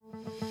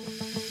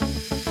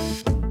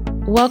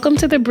Welcome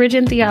to the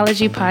Bridging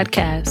Theology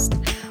podcast,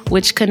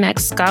 which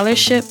connects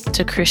scholarship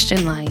to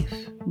Christian life.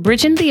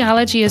 Bridging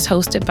Theology is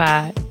hosted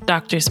by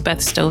Drs. Beth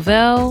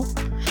Stovell,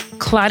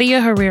 Claudia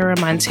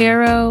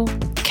Herrera-Montero,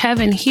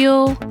 Kevin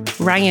Hill,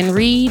 Ryan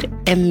Reed,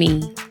 and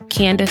me,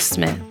 Candace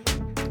Smith.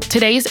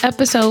 Today's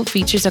episode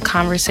features a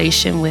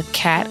conversation with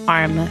Kat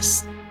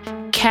Armas.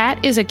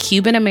 Kat is a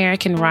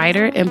Cuban-American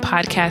writer and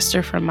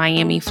podcaster from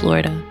Miami,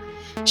 Florida.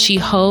 She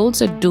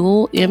holds a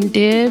dual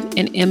MDiv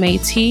and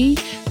MAT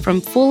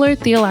from Fuller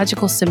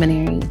Theological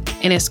Seminary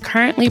and is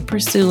currently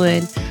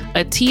pursuing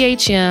a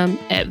THM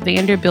at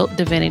Vanderbilt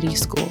Divinity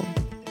School.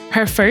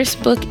 Her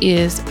first book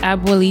is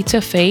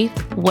Abuelita Faith: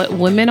 What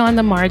Women on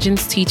the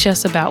Margins Teach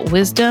Us About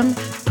Wisdom,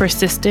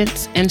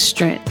 Persistence, and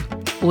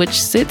Strength,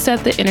 which sits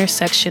at the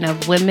intersection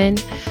of women,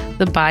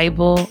 the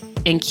Bible,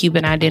 and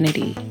Cuban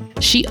identity.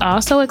 She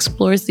also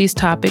explores these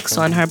topics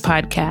on her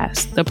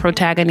podcast, The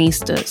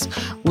Protagonistas,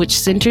 which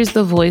centers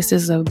the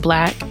voices of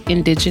Black,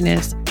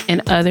 Indigenous,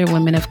 and other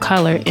women of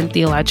color in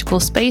theological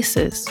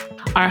spaces.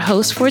 Our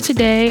hosts for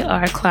today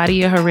are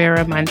Claudia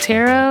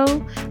Herrera-Montero,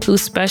 who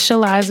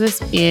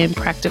specializes in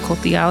practical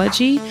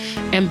theology,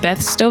 and Beth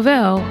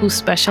Stovell, who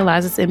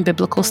specializes in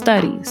biblical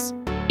studies.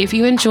 If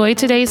you enjoyed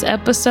today's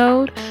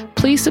episode,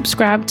 please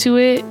subscribe to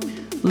it,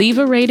 leave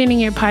a rating in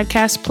your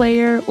podcast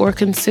player, or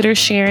consider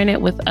sharing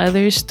it with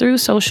others through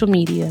social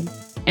media.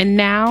 And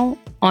now,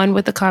 on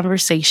with the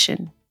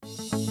conversation.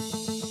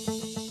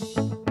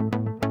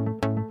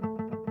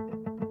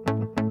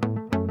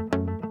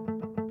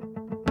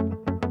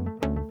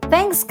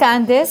 Thanks,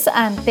 Candace,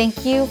 and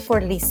thank you for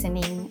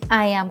listening.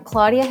 I am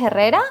Claudia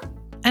Herrera.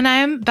 And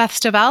I'm Beth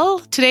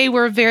Stovell. Today,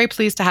 we're very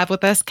pleased to have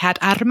with us Kat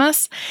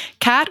Armas.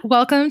 Kat,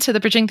 welcome to the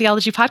Bridging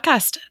Theology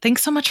podcast.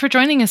 Thanks so much for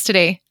joining us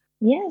today.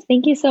 Yes,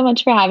 thank you so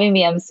much for having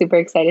me. I'm super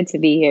excited to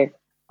be here.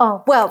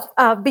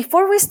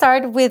 Before we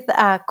start with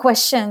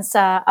questions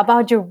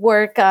about your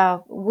work,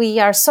 we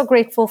are so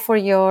grateful for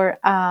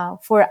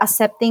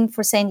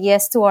for saying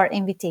yes to our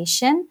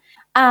invitation.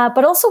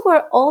 But also,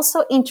 we're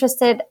also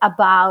interested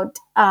about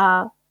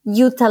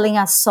you telling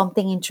us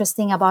something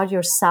interesting about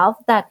yourself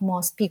that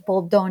most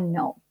people don't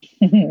know.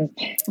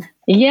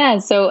 Yeah,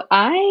 so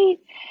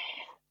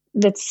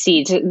let's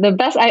see.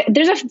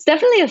 There's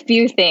definitely a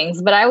few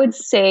things, but I would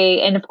say,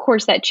 and of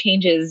course that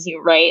changes,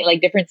 right? Like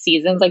different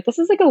seasons. Like this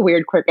is like a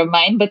weird quirk of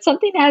mine, but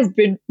something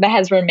that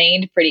has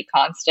remained pretty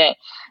constant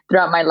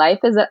throughout my life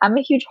is that I'm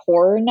a huge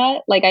horror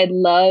nut. Like I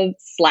love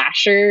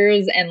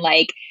slashers and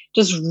like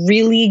just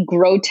really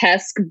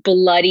grotesque,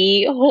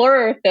 bloody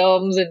horror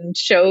films and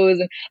shows,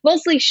 and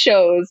mostly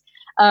shows.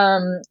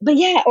 But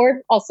yeah,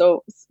 or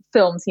also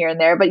films here and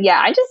there. But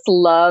yeah, I just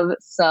love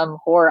some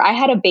horror. I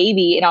had a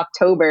baby in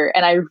October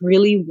and I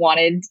really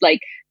wanted like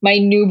my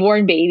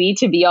newborn baby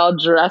to be all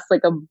dressed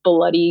like a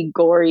bloody,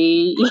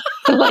 gory,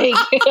 like,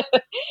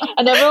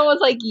 and everyone was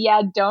like,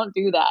 yeah, don't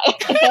do that.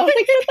 And I was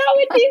like, that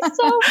would be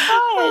so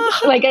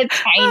fun. Like a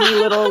tiny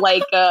little,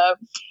 like,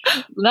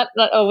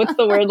 what's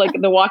the word? Like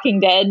The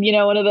Walking Dead,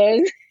 one of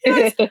those.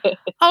 Yes.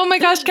 Oh my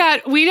gosh,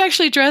 Kat, we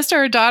actually dressed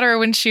our daughter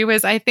when she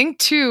was, I think,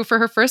 2 for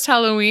her first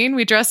Halloween.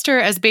 We dressed her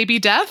as Baby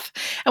Death,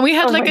 and we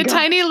had like a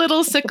tiny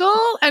little sickle,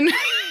 and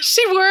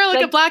she wore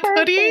like a black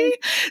hoodie.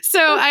 So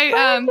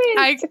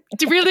I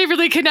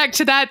really connect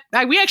to that.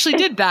 We actually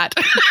did that.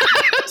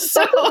 So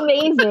that's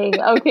amazing.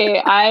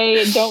 Okay,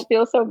 I don't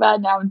feel so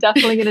bad now. I'm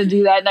definitely going to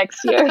do that next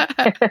year.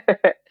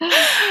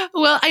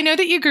 Well, I know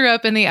that you grew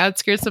up in the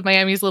outskirts of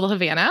Miami's Little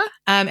Havana,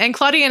 and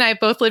Claudia and I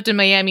both lived in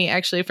Miami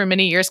actually for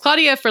many years.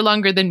 Claudia for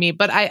longer than me,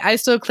 but I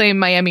still claim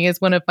Miami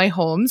as one of my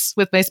homes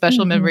with my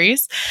special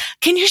memories.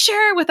 Can you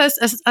share with us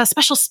a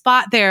special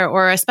spot there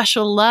or a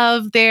special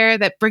love there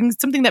that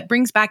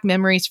brings back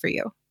memories for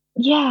you?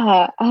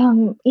 Yeah,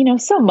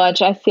 so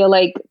much. I feel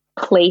like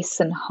place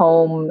and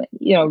home,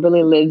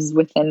 really lives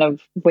within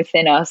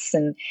us.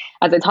 And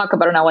as I talk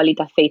about in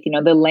Abuelita Faith,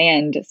 the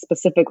land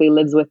specifically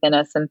lives within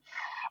us. And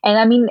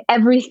I mean,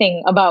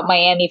 everything about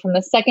Miami from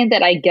the second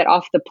that I get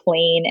off the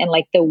plane and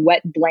like the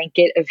wet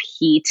blanket of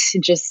heat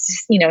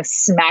just,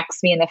 smacks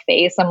me in the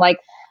face. I'm like,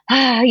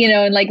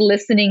 and like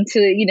listening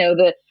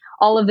to,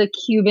 all of the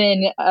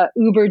Cuban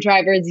Uber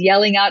drivers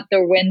yelling out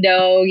their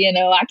window,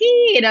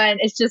 aquí, and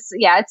it's just,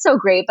 yeah, it's so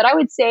great. But I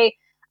would say,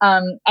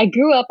 I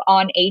grew up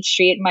on 8th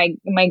Street.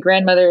 My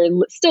grandmother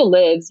still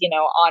lives,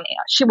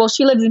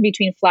 she lives in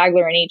between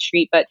Flagler and 8th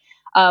Street, but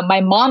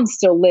my mom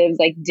still lives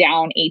like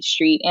down 8th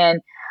Street.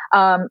 And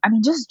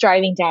just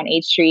driving down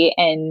 8th Street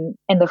and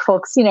the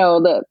folks,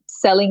 the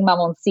selling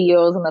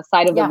mamoncillos on the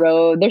side of the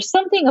road. There's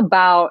something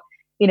about,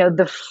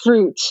 the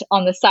fruit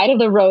on the side of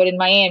the road in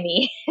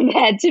Miami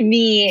that to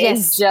me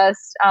is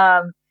just,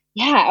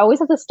 I always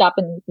have to stop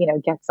and,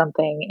 get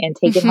something and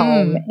take it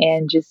home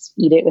and just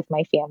eat it with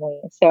my family.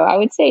 So I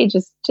would say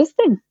just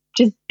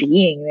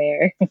being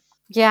there.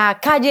 Yeah,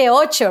 Calle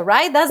Ocho,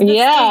 right? That's the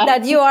street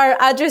that you are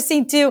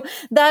addressing to.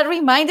 That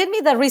reminded me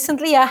that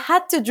recently I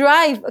had to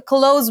drive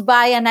close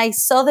by and I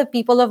saw the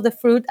people of the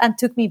fruit and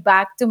took me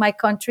back to my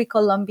country,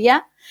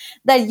 Colombia,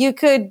 that you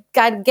could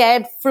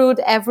get fruit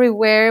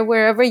everywhere,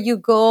 wherever you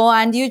go,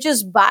 and you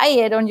just buy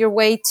it on your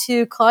way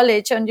to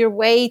college, on your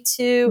way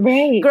to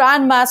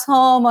grandma's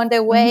home, on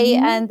the way,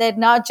 and then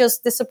not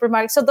just the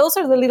supermarket. So those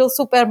are the little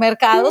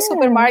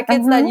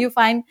supermarkets that you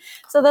find.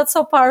 So that's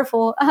so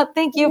powerful.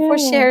 Thank you for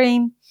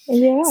sharing.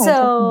 Yeah.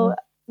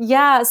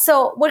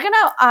 So we're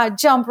gonna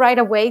jump right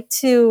away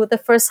to the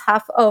first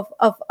half of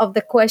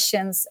the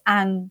questions,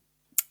 and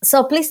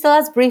so please tell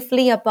us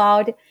briefly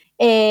about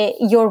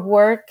your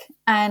work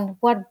and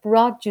what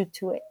brought you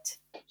to it.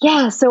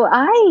 Yeah, so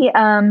I,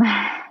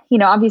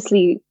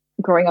 obviously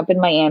growing up in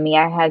Miami,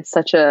 I had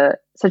such a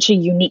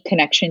unique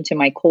connection to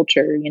my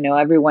culture.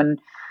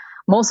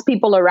 Most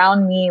people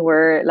around me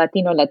were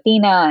Latino,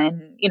 Latina,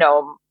 and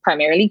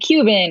primarily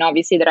Cuban,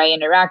 obviously, that I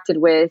interacted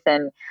with,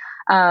 and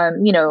I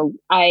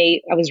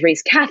was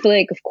raised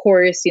Catholic, of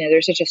course.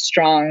 There's such a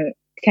strong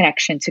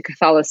connection to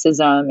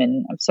Catholicism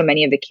and so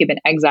many of the Cuban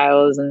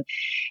exiles,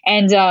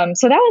 and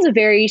so that was a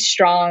very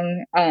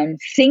strong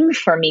thing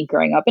for me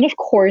growing up. And of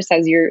course,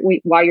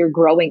 while you're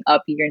growing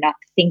up, you're not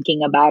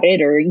thinking about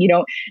it, or you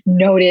don't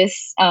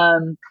notice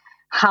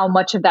how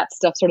much of that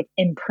stuff sort of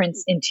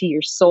imprints into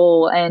your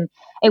soul. And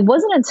it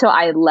wasn't until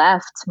I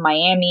left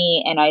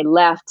Miami and I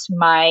left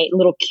my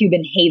little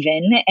Cuban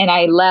haven and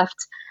I left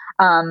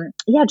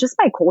just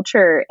my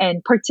culture,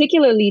 and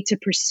particularly to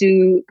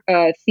pursue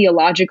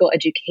theological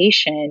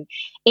education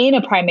in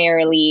a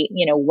primarily,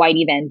 white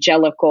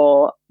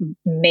evangelical,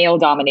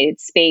 male-dominated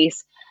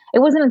space. It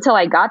wasn't until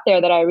I got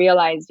there that I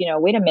realized,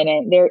 wait a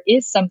minute, there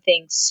is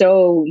something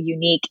so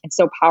unique and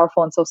so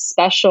powerful and so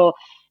special,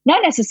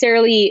 not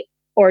necessarily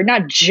or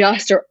not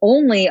just or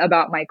only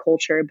about my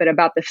culture, but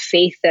about the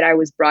faith that I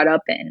was brought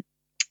up in.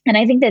 And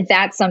I think that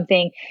that's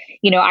something,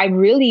 I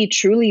really,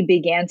 truly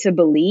began to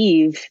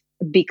believe,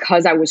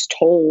 because I was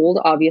told,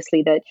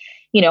 obviously, that,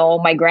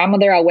 my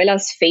grandmother,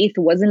 Abuela's faith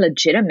wasn't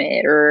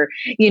legitimate, or,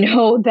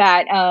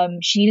 that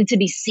she needed to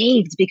be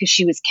saved because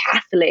she was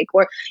Catholic,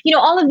 or,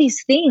 all of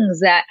these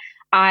things that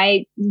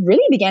I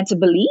really began to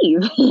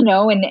believe,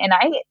 and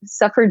I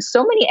suffered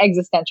so many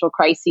existential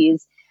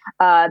crises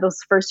those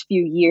first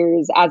few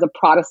years as a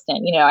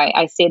Protestant.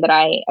 I say that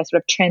I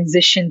sort of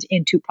transitioned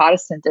into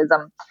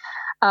Protestantism.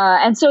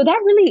 And so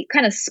that really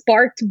kind of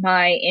sparked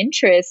my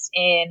interest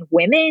in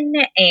women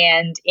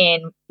and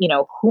in,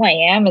 who I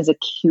am as a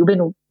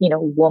Cuban,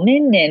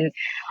 woman, and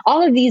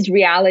all of these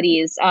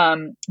realities,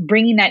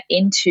 bringing that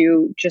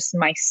into just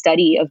my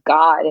study of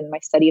God and my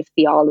study of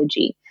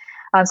theology.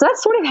 So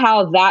that's sort of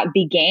how that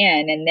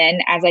began. And then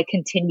as I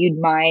continued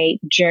my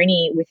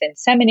journey within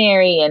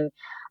seminary and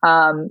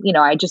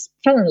I just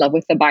fell in love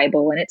with the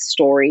Bible and its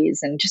stories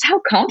and just how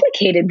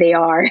complicated they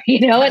are,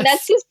 and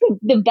that's just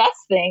the best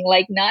thing,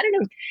 like not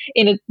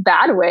in a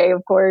bad way,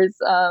 of course,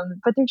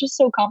 but they're just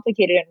so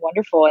complicated and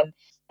wonderful.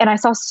 And I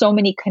saw so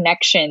many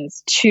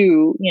connections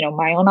to,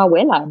 my own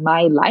abuela,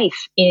 my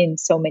life in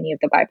so many of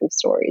the Bible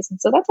stories.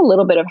 And so that's a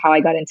little bit of how I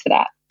got into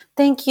that.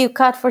 Thank you,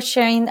 Kat, for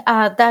sharing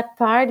that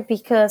part,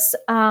 because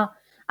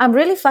I'm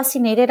really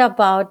fascinated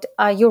about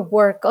your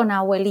work on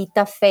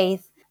Abuelita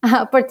Faith.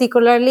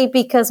 Particularly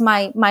because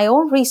my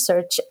own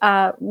research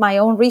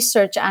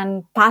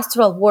and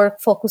pastoral work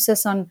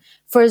focuses on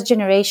first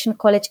generation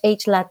college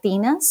age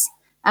Latinas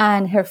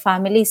and her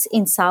families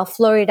in South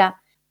Florida.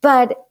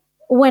 But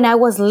when I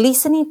was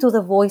listening to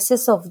the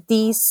voices of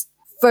these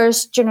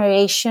first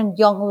generation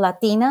young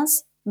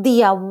Latinas,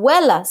 the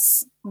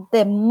abuelas,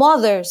 the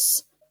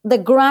mothers, the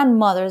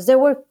grandmothers, they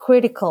were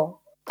critical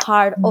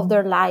part of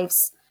their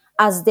lives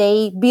as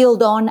they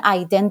build on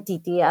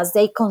identity, as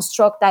they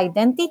construct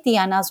identity,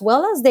 and as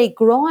well as they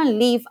grow and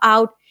live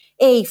out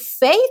a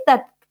faith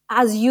that,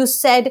 as you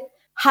said,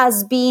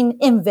 has been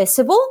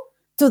invisible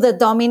to the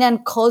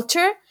dominant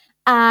culture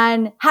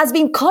and has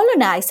been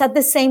colonized at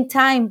the same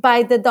time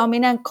by the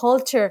dominant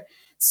culture.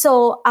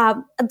 So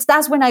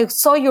that's when I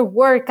saw your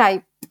work.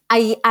 I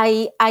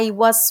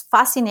was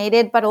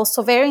fascinated, but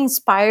also very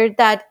inspired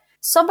that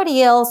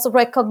somebody else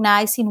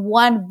recognized in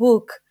one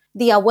book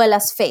the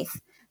Abuela's faith.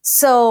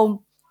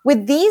 So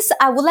with this,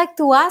 I would like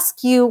to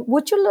ask you,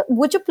 would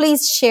you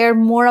please share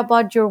more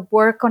about your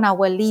work on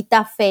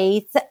Abuelita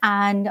Faith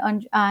and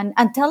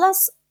tell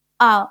us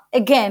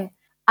again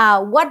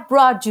what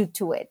brought you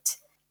to it?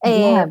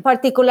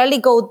 Particularly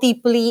go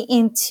deeply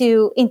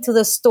into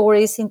the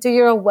stories, into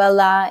your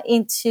abuela,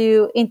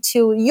 into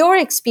your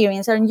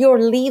experience and your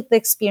lived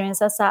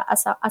experience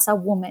as a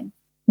woman.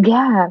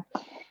 Yeah.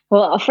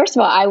 Well, first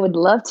of all, I would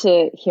love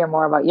to hear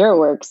more about your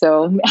work.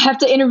 So I have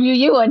to interview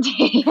you one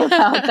day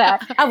about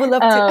that. I would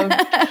love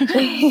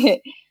to.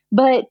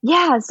 But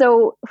yeah,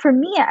 so for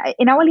me,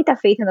 in Abuelita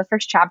Faith, in the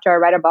first chapter, I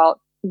write about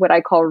what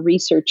I call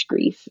research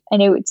grief.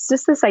 And it's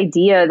just this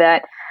idea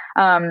that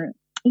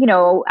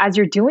as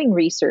you're doing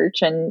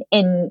research, and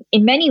in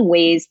many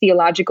ways,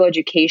 theological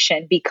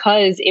education,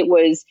 because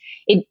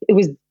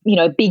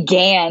it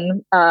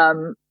began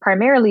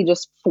primarily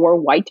just for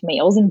white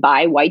males and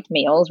by white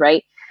males,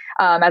 right?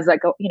 As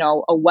like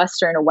a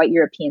Western, a white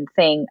European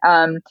thing.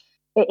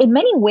 In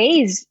many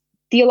ways,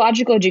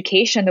 theological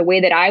education, the way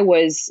that I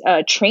was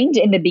trained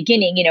in the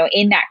beginning,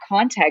 in that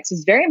context,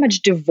 is very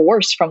much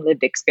divorced from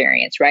lived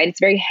experience, right? It's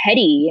very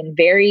heady and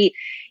very,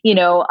 you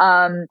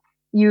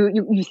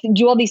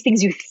do all these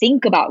things. You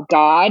think about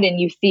God and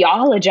you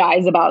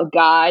theologize about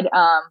God,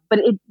 but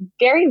it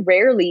very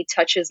rarely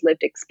touches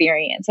lived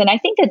experience. And I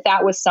think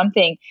that was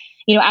something,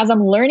 as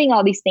I'm learning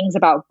all these things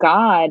about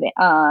God,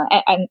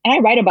 and I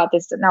write about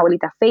this in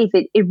Abuelita Faith,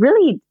 it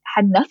really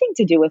had nothing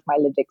to do with my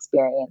lived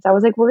experience. I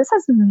was like, well, this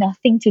has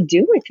nothing to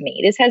do with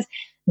me. This has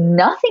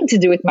nothing to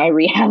do with my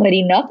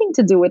reality, nothing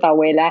to do with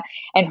Abuela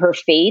and her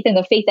faith and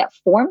the faith that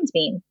formed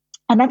me.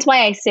 And that's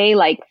why I say,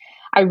 like,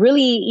 I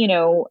really,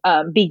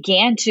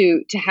 began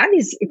to have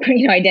these,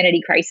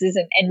 identity crises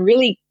and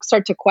really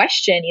start to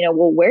question,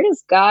 well,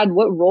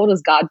 what role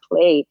does God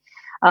play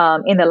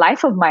in the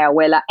life of my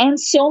abuela and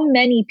so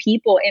many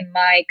people in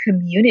my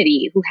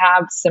community who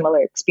have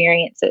similar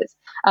experiences?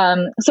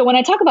 So when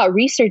I talk about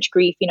research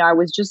grief, I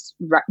was just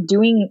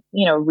doing,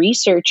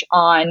 research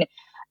on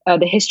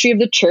the history of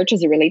the church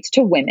as it relates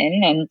to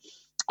women,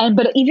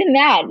 but even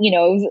that,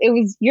 it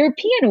was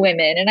European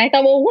women. And I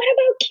thought, well, what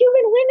about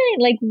Cuban women?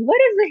 Like, what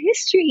is the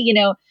history,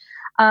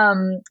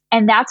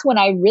 and that's when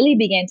I really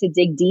began to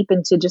dig deep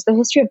into just the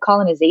history of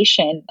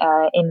colonization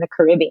in the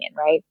Caribbean,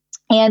 right?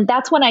 And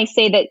that's when I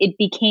say that it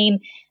became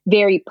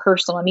very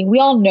personal. I mean, we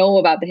all know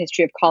about the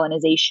history of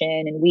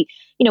colonization, and we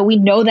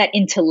know that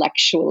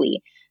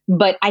intellectually.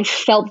 But I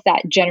felt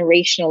that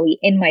generationally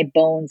in my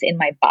bones, in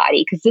my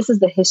body, because this is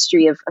the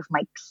history of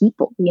my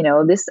people.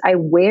 I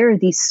wear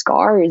these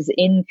scars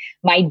in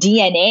my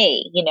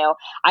DNA.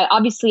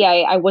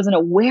 I wasn't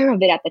aware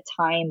of it at the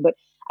time, but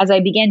as I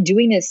began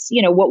doing this,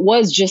 what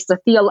was just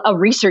a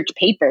research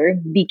paper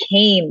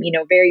became,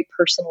 very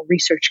personal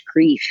research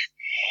grief.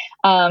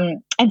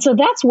 And so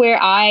that's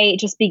where I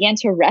just began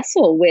to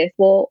wrestle with,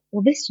 well,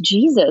 this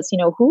Jesus,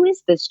 who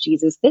is this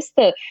Jesus? This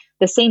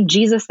the same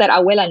Jesus that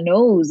Abuela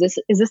knows? Is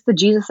this the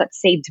Jesus that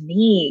saved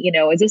me?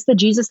 Is this the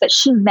Jesus that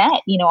she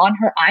met, on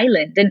her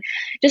island? And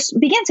just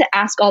began to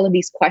ask all of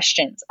these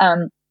questions.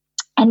 And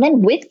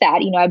then with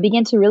that, I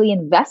began to really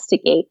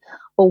investigate,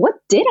 well, what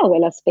did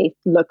Abuela's faith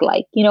look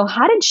like?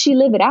 How did she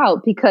live it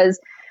out? Because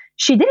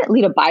she didn't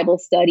lead a Bible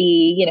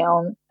study,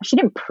 she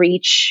didn't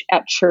preach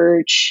at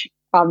church,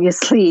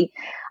 obviously.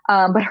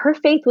 But her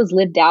faith was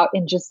lived out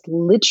in just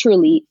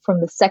literally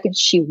from the second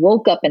she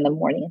woke up in the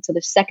morning until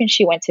the second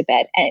she went to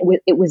bed. And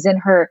it was in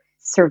her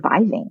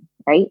surviving,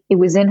 right? It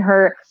was in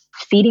her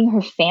feeding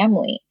her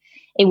family.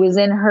 It was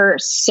in her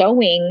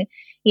sewing,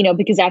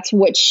 because that's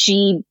what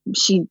she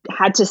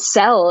had to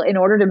sell in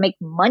order to make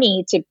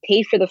money to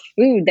pay for the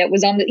food that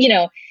was on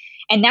the,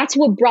 and that's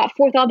what brought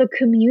forth all the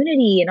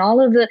community and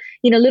all of the,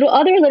 little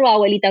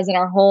abuelitas in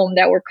our home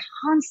that were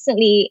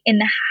constantly in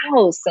the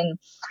house.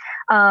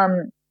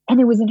 And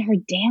it was in her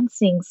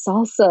dancing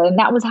salsa. And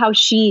that was how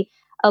she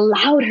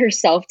allowed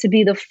herself to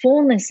be the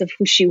fullness of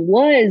who she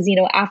was,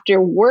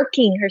 after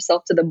working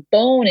herself to the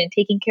bone and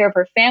taking care of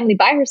her family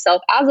by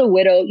herself as a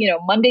widow,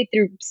 Monday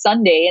through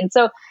Sunday. And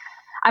so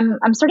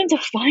I'm starting to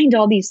find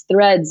all these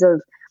threads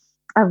of,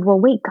 well,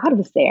 wait, God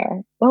was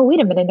there. Well, wait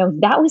a minute. No,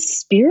 that was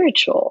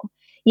spiritual,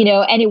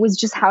 and it was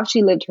just how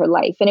she lived her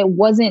life. And it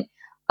wasn't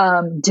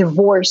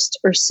divorced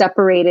or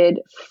separated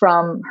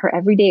from her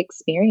everyday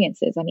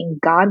experiences. I mean,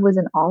 God was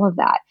in all of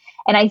that.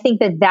 And I think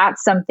that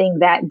that's something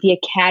that the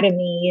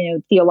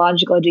academy,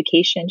 theological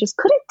education just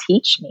couldn't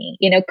teach me,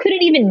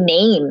 couldn't even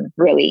name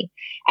really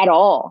at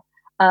all.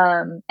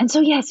 And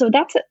so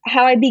that's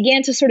how I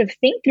began to sort of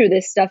think through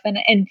this stuff.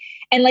 And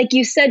like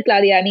you said,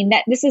 Claudia, I mean,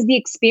 that this is the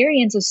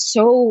experience of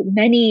so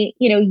many,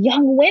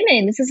 young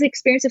women. This is the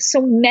experience of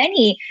so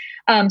many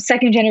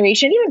second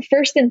generation, even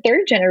first and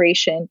third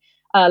generation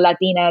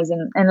Latinas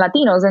and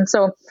Latinos. And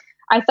so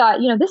I thought,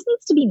 this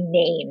needs to be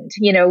named.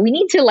 We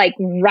need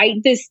to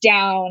write this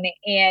down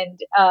and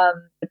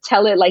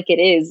tell it like it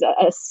is,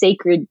 a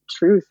sacred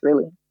truth,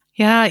 really.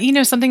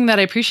 Yeah. Something that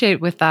I appreciate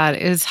with that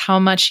is how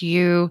much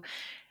you,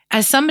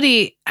 as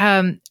somebody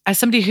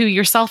who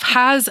yourself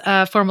has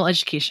a formal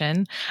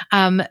education,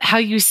 how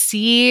you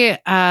see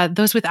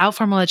those without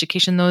formal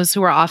education, those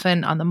who are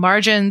often on the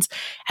margins,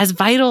 as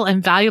vital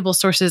and valuable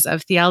sources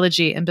of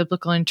theology and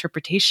biblical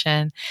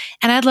interpretation.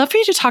 And I'd love for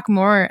you to talk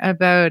more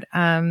about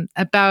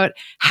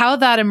how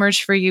that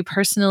emerged for you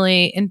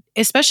personally, and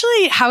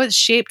especially how it's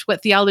shaped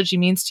what theology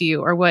means to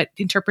you or what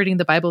interpreting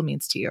the Bible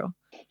means to you.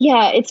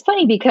 Yeah, it's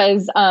funny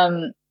because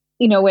when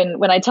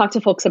I talk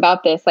to folks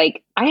about this, I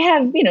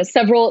have,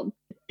 several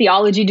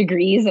theology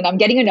degrees and I'm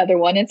getting another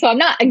one. And so I'm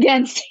not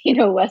against,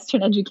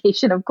 Western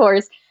education, of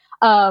course.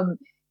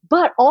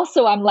 But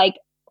also I'm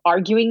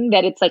arguing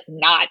that it's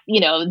not,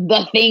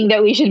 the thing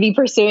that we should be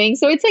pursuing.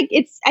 So I think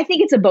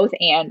it's a both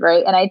and,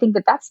 right? And I think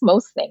that that's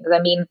most things.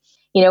 I mean,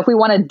 if we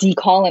want to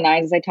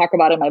decolonize, as I talk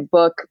about in my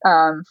book,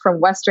 from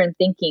Western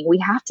thinking, we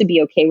have to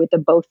be okay with the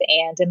both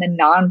and the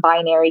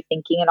non-binary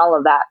thinking and all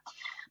of that.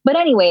 But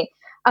anyway,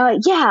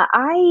 when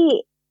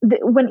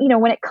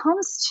it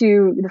comes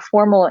to the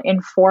formal,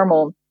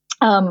 informal,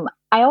 I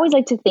always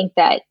like to think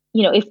that,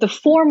 if the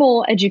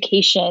formal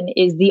education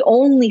is the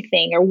only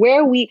thing, or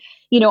where we,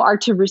 are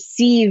to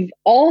receive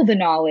all the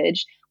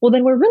knowledge, well,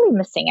 then we're really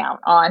missing out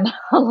on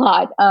a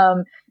lot.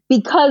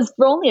 Because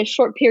for only a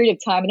short period of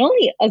time and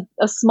only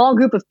a small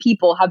group of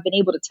people have been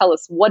able to tell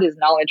us what is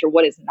knowledge or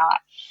what is not.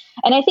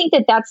 And I think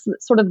that that's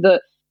sort of the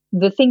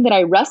thing that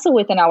I wrestle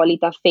with in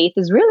Abuelita Faith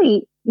is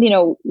really,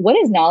 what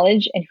is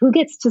knowledge and who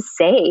gets to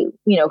say,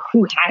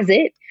 who has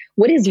it?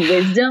 What is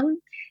wisdom?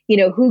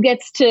 Who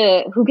gets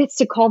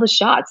to call the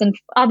shots? And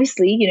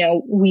obviously,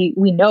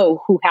 we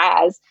know who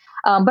has.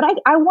 But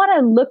I want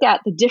to look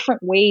at the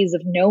different ways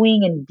of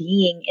knowing and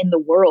being in the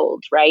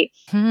world, right?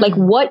 Like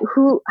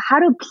how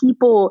do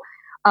people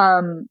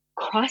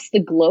cross the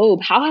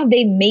globe? How have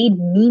they made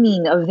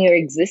meaning of their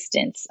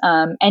existence?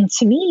 And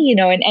to me,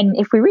 and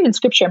if we read in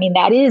scripture, I mean,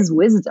 that is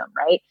wisdom,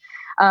 right?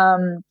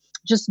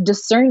 Just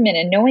discernment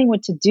and knowing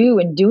what to do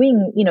and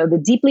doing,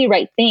 the deeply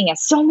right thing,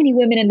 as so many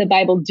women in the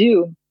Bible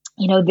do.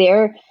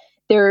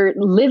 They're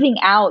living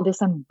out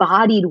this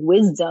embodied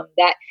wisdom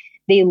that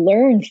they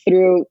learn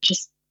through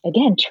just,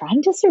 again,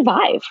 trying to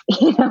survive,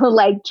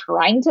 like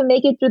trying to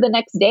make it through the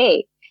next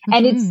day.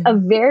 And it's a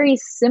very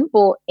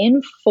simple,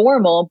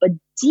 informal, but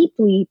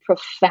deeply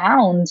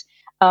profound,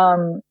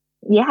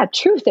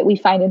 truth that we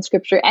find in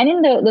scripture and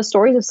in the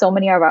stories of so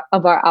many of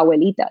our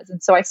abuelitas.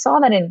 And so I saw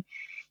that in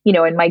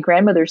my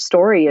grandmother's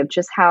story of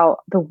just how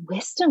the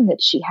wisdom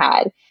that she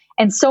had.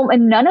 And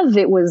none of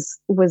it was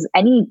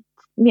anything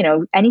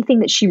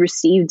that she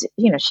received,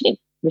 she didn't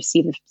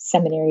receive a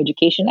seminary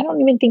education. I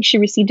don't even think she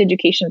received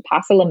education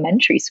past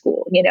elementary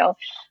school,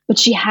 but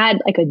she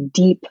had like a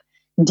deep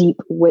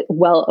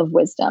well of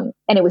wisdom,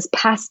 and it was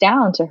passed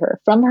down to her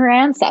from her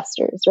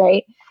ancestors,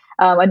 right?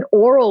 An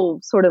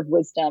oral sort of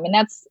wisdom. And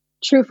that's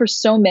true for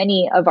so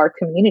many of our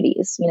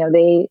communities.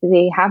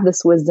 They have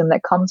this wisdom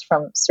that comes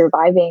from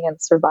surviving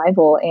and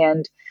survival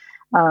and,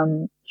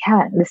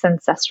 this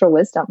ancestral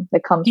wisdom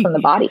that comes from the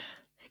body.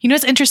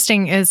 What's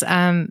interesting is,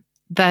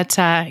 that,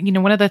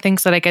 one of the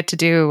things that I get to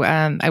do,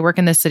 I work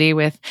in the city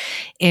with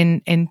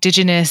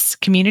Indigenous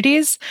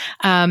communities,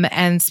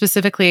 and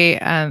specifically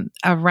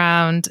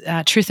around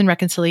truth and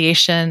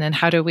reconciliation, and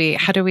how do we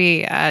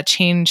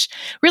change,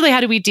 really,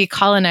 how do we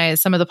decolonize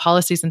some of the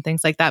policies and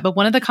things like that. But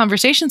one of the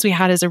conversations we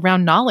had is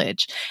around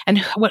knowledge and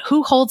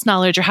who holds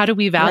knowledge, or how do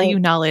we value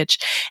knowledge.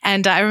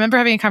 And I remember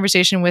having a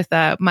conversation with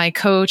my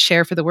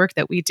co-chair for the work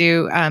that we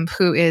do,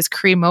 who is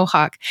Cree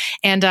Mohawk.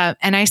 And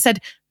I said,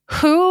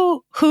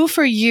 who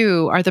for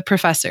you are the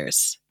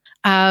professors?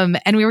 And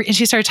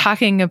she started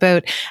talking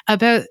about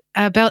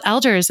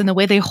elders and the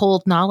way they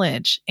hold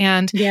knowledge,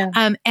 and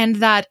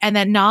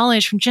that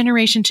knowledge from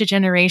generation to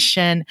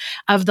generation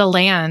of the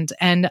land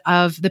and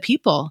of the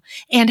people,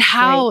 and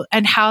how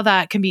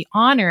that can be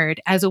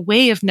honored as a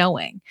way of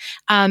knowing.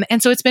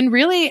 And so it's been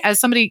really, as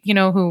somebody,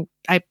 who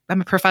I'm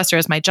a professor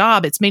as my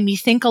job, it's made me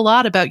think a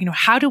lot about,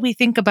 how do we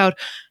think about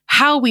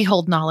how we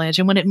hold knowledge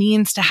and what it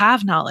means to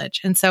have knowledge.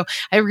 And so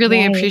I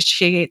really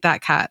appreciate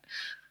that, Kat.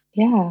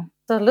 Yeah.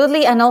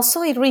 Absolutely. And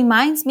also it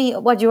reminds me,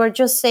 what you are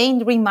just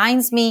saying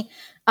reminds me,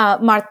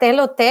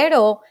 Martel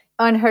Otero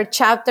on her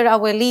chapter,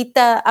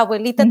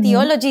 Abuelita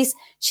Theologies,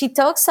 she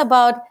talks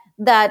about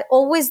that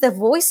always the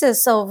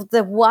voices of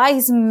the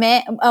wise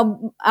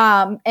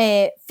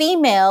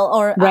female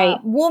or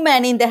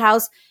woman in the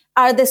house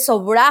are the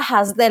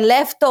sobrajas, the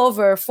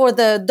leftover for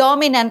the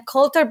dominant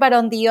culture. But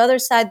on the other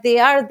side, they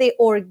are the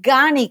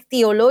organic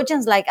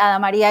theologians, like Ana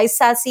Maria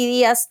Isasi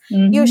Diaz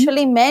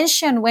usually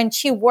mentioned when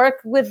she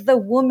worked with the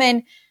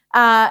women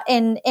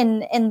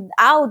in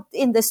out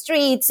in the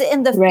streets,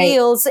 in the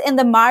fields, in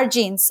the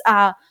margins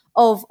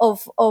of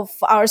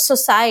our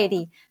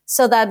society.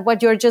 So that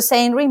what you're just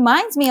saying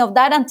reminds me of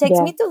that and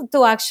takes me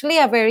to actually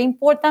a very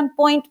important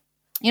point.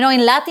 In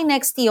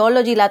Latinx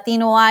theology,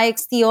 Latino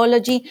IX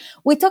theology,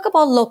 we talk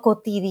about lo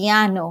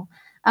cotidiano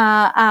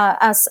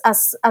as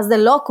the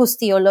locus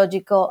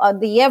theological,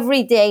 the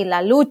everyday,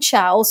 la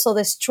lucha, also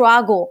the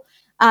struggle,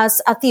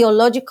 as a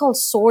theological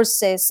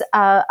sources,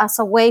 as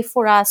a way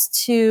for us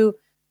to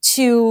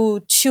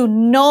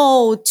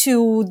know,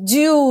 to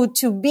do,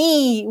 to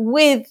be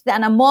with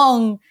and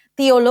among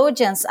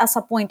theologians as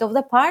a point of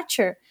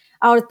departure.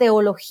 Our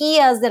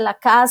teologías de la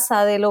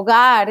casa, del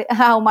hogar,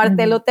 how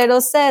Martel Otero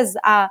says.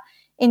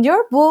 In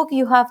your book,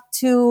 you have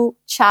 2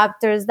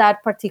 chapters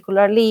that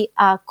particularly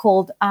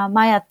called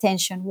my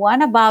attention.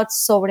 One about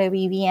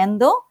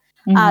sobreviviendo,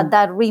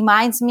 that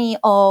reminds me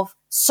of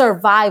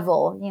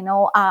survival.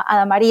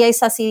 Ana Maria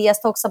Isasi Diaz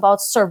talks about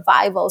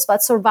survivals,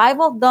 but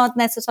survival not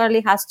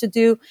necessarily has to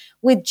do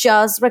with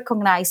just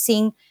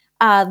recognizing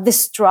the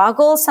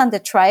struggles and the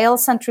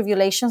trials and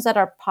tribulations that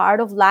are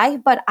part of life,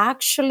 but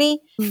actually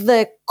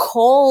the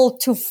call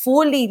to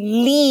fully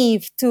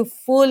live, to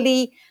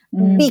fully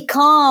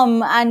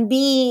become and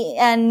be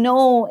and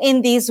know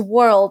in this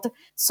world.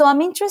 So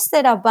I'm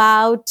interested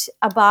about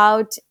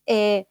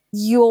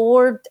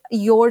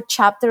your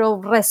chapter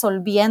of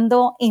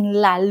Resolviendo en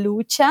la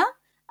Lucha,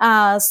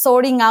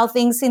 sorting out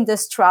things in the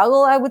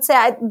struggle. I would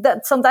say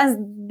that sometimes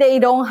they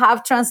don't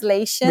have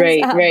translations.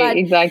 Right,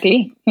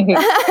 exactly.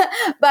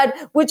 But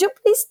would you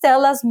please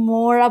tell us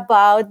more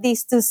about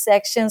these two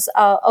sections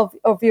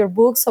of your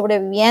book,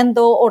 Sobreviviendo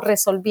o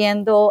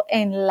Resolviendo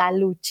en la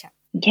Lucha?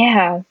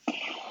 Yeah.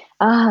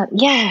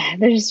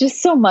 There's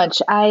just so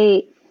much.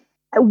 As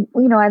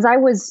I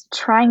was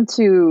trying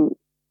to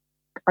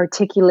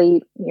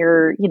articulate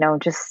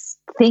just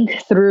think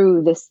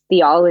through this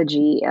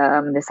theology,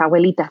 this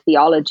Abuelita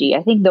theology,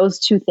 I think those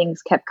two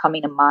things kept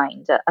coming to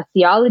mind. A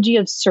theology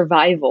of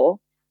survival,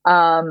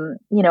 and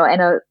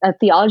a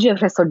theology of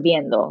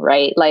resolviendo,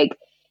 right? Like,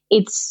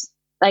 it's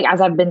like,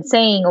 as I've been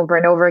saying over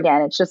and over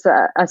again, it's just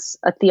a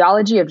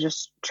theology of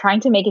just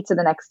trying to make it to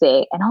the next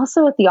day. And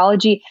also a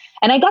theology,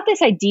 and I got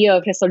this idea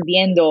of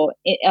resolviendo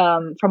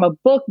from a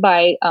book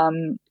by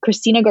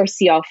Cristina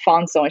Garcia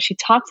Alfonso. And she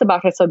talks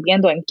about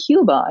resolviendo in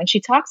Cuba. And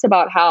she talks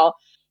about how,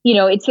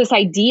 it's this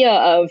idea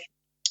of,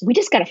 we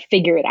just got to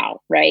figure it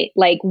out, right?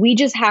 Like, we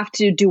just have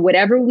to do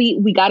whatever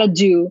we got to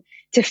do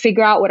to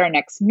figure out what our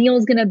next meal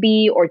is going to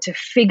be, or to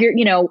figure,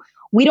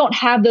 we don't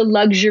have the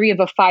luxury of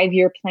a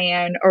 5-year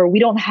plan, or we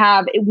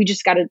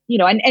just got to,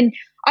 and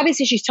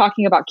obviously she's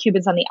talking about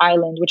Cubans on the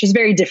island, which is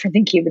very different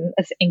than Cubans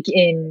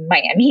in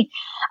Miami.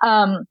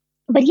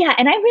 But yeah,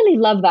 and I really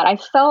love that. I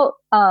felt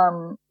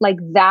like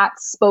that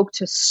spoke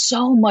to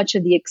so much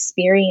of the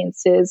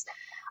experiences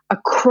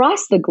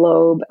across the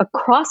globe,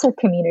 across our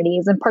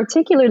communities, and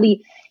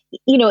particularly,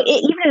 even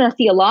in a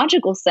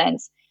theological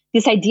sense,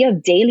 this idea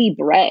of daily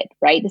bread,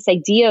 right? This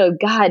idea of,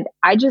 God,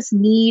 I just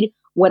need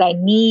what I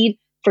need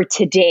for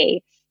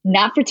today,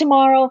 not for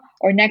tomorrow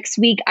or next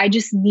week. I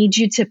just need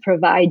you to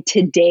provide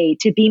today,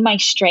 to be my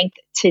strength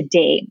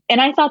today. And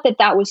I thought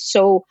that was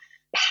so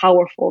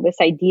powerful, this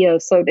idea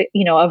of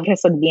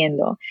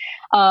resolviendo.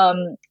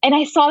 And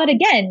I saw that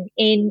again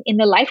in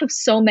the life of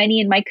so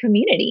many in my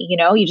community.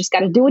 You just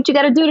got to do what you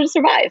got to do to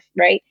survive,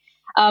 right?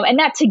 And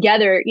that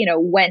together,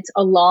 went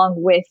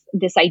along with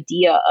this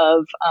idea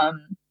of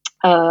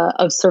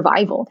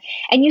survival.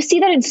 And you see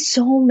that in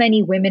so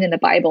many women in the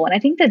Bible. And I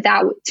think that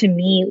to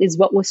me is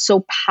what was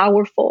so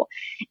powerful,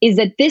 is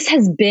that this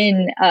has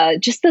been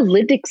just the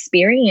lived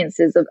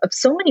experiences of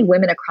so many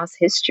women across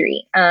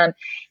history. And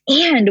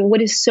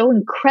what is so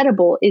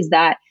incredible is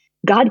that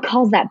God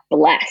calls that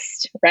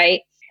blessed,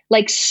 right?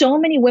 Like, so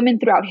many women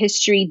throughout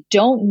history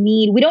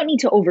we don't need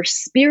to over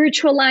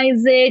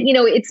spiritualize it.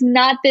 It's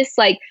not this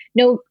like,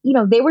 no,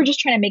 they were just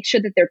trying to make sure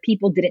that their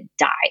people didn't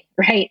die.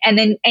 Right.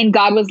 And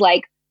God was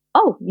like,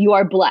 oh, you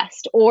are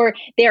blessed, or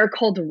they are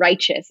called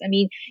righteous. I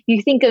mean,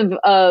 you think of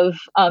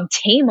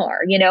Tamar,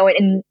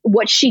 and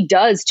what she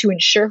does to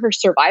ensure her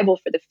survival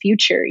for the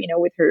future,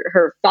 with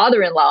her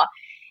father-in-law.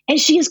 And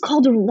she is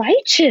called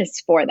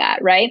righteous for that,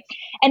 right?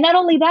 And not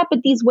only that,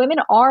 but these women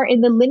are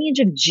in the lineage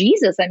of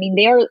Jesus. I mean,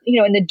 they are,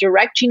 in the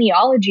direct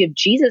genealogy of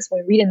Jesus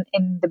when we read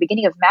in the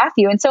beginning of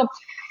Matthew. And so,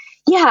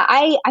 yeah,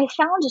 I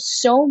found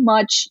so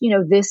much,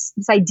 this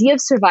idea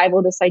of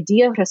survival, this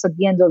idea of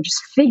resolviendo, of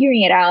just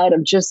figuring it out,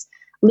 of just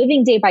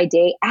living day by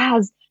day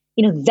as,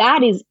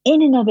 that is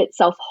in and of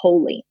itself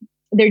holy.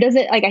 There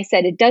doesn't, like I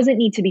said, it doesn't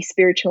need to be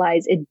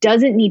spiritualized. It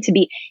doesn't need to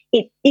be,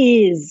 it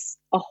is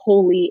a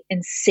holy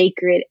and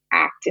sacred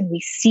act. And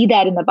we see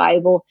that in the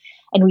Bible,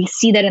 and we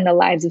see that in the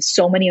lives of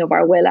so many of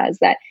our abuelas,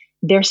 that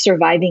their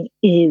surviving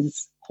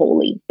is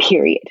holy,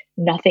 period.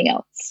 Nothing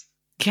else.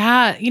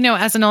 Yeah.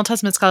 As an Old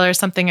Testament scholar,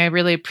 something I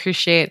really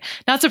appreciate,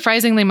 not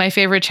surprisingly, my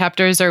favorite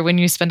chapters are when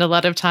you spend a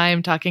lot of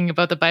time talking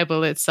about the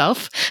Bible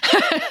itself.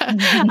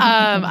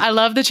 I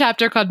love the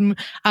chapter called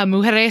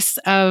Mujeres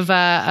of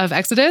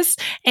Exodus.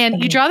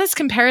 And you draw this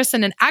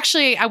comparison. And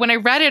actually, when I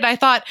read it, I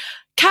thought,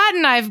 Kat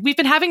and we've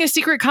been having a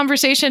secret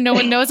conversation no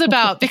one knows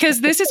about,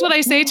 because this is what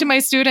I say to my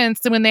students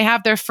when they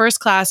have their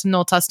first class in the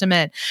Old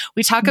Testament.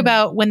 We talk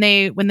about when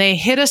they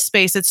hit a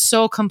space that's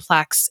so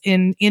complex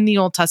in the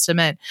Old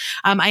Testament.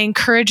 I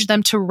encourage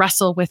them to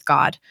wrestle with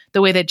God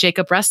the way that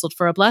Jacob wrestled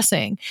for a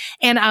blessing.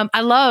 And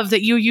I love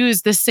that you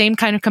use this same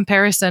kind of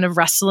comparison of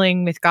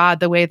wrestling with God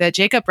the way that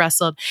Jacob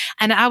wrestled.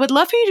 And I would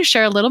love for you to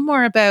share a little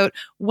more about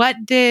what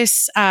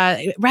this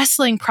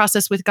wrestling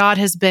process with God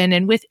has been,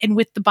 and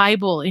with the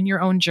Bible in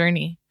your own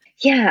journey.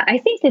 Yeah, I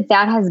think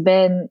that has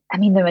been,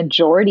 the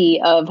majority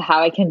of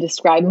how I can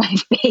describe my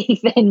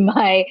faith and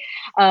my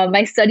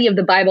study of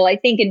the Bible. I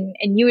think,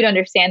 and you would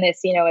understand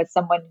this, as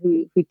someone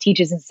who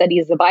teaches and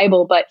studies the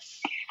Bible, but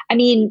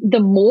the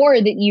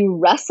more that you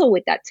wrestle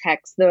with that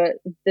text,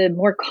 the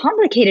more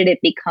complicated it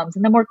becomes,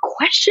 and the more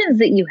questions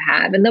that you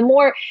have, and the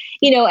more,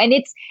 and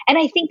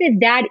I think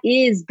that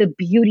is the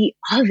beauty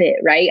of it,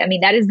 right?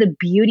 That is the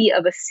beauty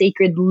of a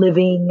sacred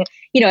living,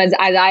 as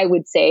I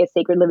would say, a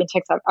sacred living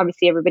text.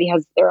 Obviously, everybody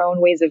has their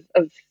own ways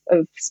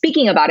of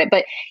speaking about it,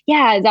 but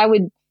yeah, as I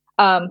would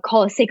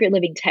call a sacred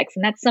living text.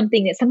 And that's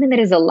something that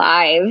is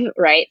alive,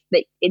 right?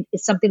 That it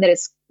is something that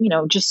is,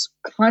 just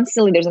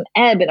constantly, there's an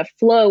ebb and a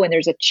flow, and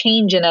there's a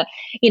change and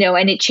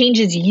and it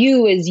changes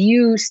you as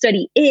you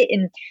study it.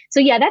 And so,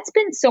 yeah, that's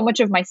been so much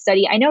of my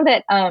study. I know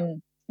that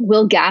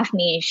Will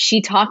Gaffney,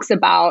 she talks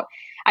about,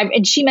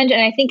 and she mentioned,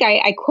 and I think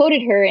I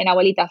quoted her in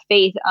Abuelita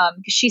Faith,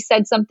 because she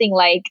said something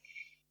like,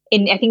 I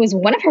think it was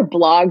one of her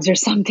blogs or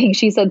something,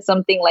 she said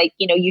something like,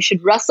 you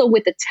should wrestle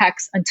with the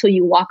text until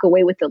you walk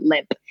away with a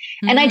limp.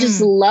 And I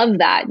just love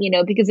that,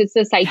 because it's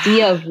this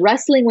idea of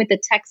wrestling with the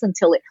text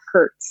until it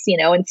hurts,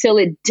 until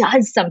it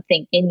does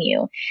something in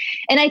you.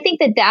 And I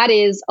think that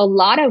is a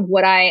lot of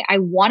what I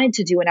wanted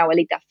to do in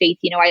Abuelita Faith.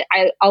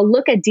 I'll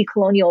look at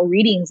decolonial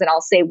readings and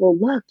I'll say, well,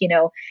 look,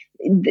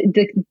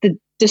 the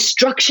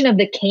destruction of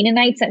the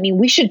Canaanites. I mean,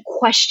 we should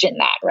question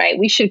that, right?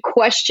 We should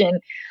question,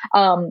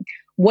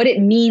 what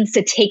it means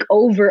to take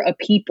over a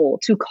people,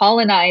 to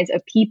colonize a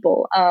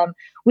people.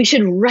 We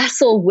should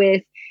wrestle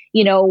with,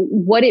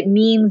 what it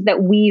means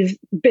that we've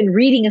been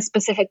reading a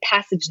specific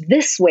passage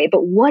this way,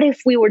 but what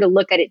if we were to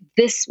look at it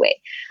this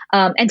way?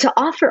 And to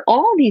offer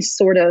all these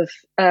sort of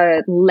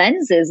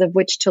lenses of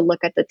which to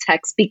look at the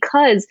text,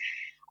 because,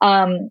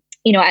 again,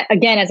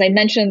 as I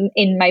mentioned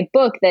in my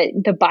book, that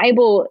the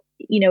Bible,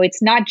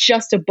 it's not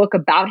just a book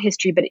about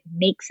history, but it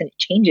makes and it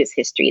changes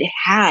history. It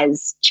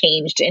has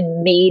changed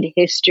and made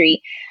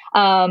history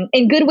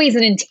in good ways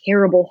and in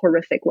terrible,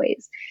 horrific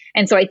ways.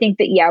 And so I think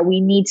that, yeah,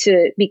 we need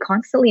to be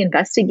constantly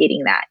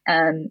investigating that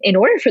in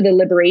order for the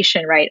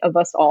liberation, right, of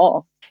us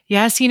all.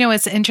 Yes,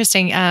 it's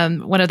interesting.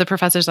 One of the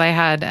professors I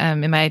had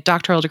in my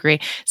doctoral degree,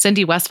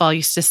 Cindy Westfall,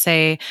 used to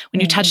say, when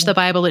you touch the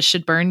Bible, it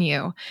should burn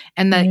you.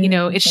 And that,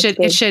 it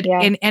should, yeah.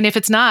 And if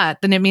it's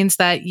not, then it means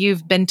that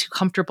you've been too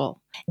comfortable.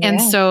 Yeah.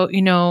 And so,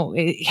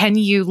 can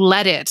you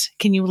let it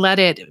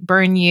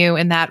burn you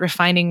in that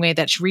refining way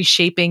that's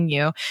reshaping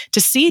you to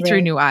see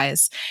through new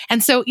eyes?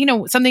 And so,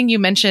 something you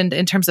mentioned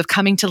in terms of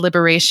coming to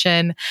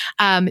liberation,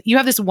 you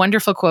have this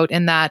wonderful quote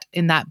in that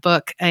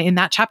book, in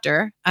that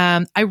chapter.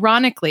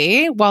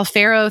 Ironically, while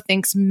Pharaoh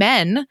thinks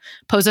men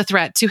pose a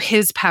threat to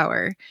his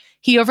power,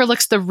 he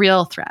overlooks the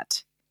real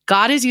threat.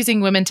 God is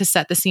using women to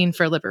set the scene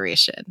for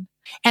liberation.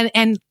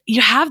 And you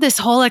have this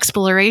whole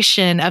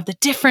exploration of the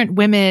different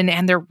women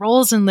and their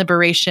roles in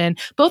liberation,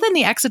 both in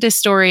the Exodus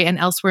story and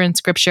elsewhere in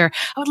Scripture.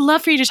 I would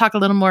love for you to talk a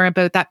little more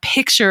about that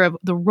picture of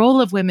the role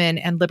of women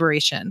and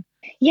liberation.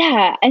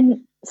 Yeah.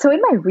 And so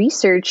in my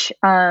research,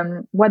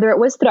 whether it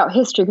was throughout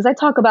history, because I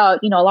talk about,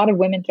 a lot of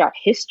women throughout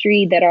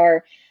history that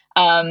are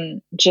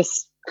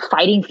just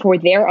fighting for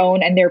their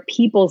own and their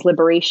people's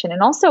liberation,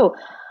 and also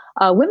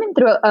women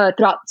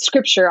throughout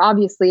Scripture,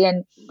 obviously.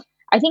 And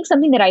I think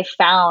something that I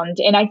found,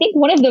 and I think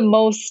one of the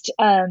most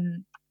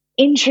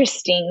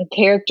interesting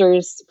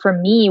characters for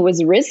me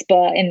was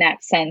Rizpah in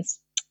that sense,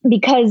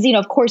 because,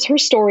 of course, her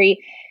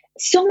story,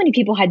 so many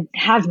people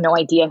have no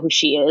idea who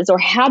she is, or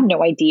had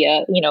no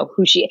idea,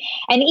 who she is.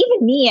 And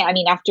even me, I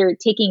mean, after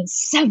taking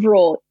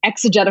several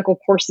exegetical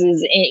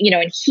courses,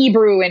 in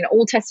Hebrew and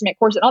Old Testament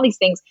courses and all these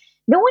things,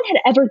 no one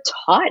had ever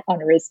taught on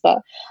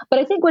Rizpah. But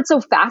I think what's so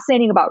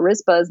fascinating about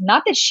Rizpah is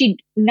not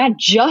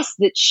just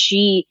that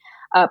she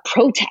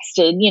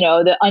protested,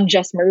 the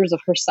unjust murders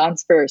of her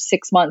sons for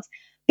 6 months,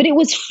 but it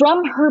was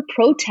from her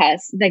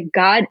protest that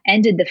God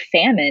ended the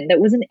famine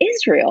that was in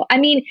Israel. I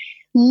mean,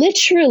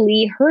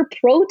 literally her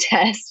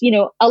protest,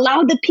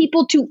 allowed the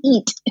people to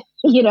eat,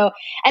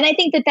 and I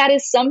think that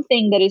is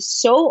something that is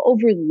so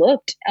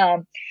overlooked,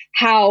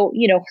 how,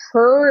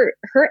 her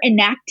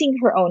enacting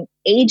her own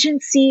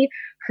agency,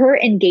 her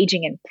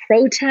engaging in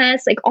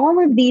protests, like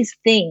all of these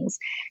things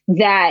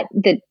that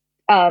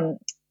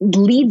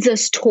leads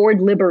us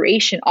toward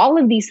liberation. All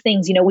of these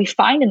things, we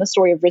find in the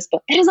story of Rizpah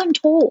that is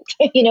untold,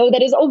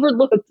 that is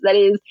overlooked, that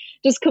is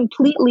just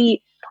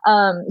completely,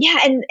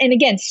 And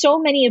again, so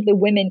many of the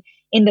women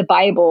in the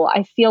Bible,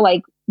 I feel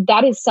like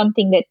that is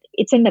something that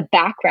it's in the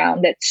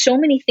background, that so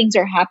many things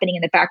are happening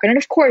in the background.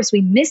 And of course,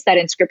 we miss that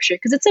in Scripture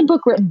because it's a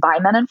book written by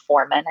men and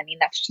for men. I mean,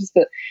 that's just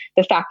the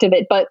fact of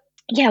it. But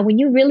yeah, when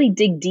you really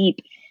dig deep,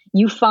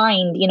 you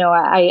find,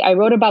 I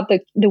wrote about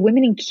the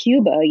women in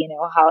Cuba,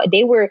 how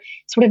they were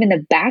sort of in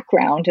the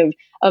background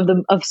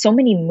of so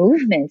many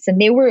movements, and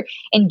they were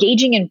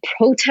engaging in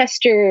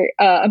protest,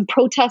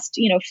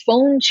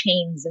 phone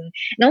chains and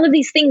all of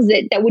these things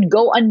that would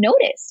go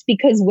unnoticed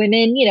because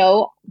women,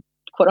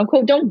 quote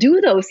unquote, don't do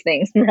those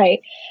things.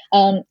 Right.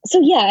 So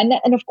yeah.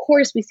 And of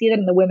course we see that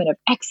in the women of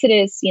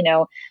Exodus,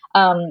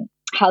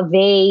 how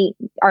they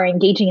are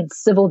engaging in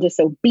civil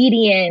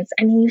disobedience.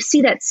 I mean, you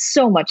see that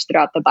so much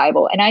throughout the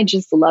Bible, and I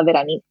just love it.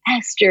 I mean,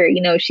 Esther,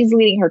 she's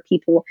leading her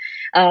people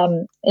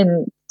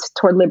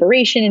toward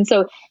liberation. And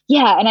so,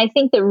 yeah, and I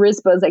think that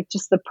Rizpah is like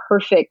just the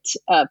perfect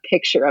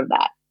picture of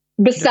that.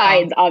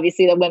 Besides,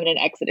 obviously, the women in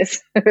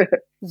Exodus.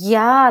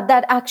 Yeah,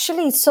 that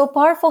actually is so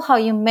powerful how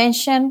you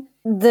mentioned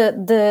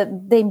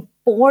the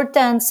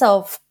importance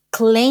of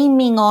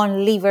claiming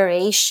on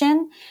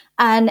liberation.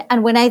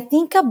 And when I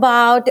think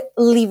about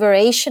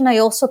liberation, I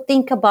also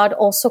think about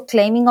also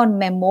claiming on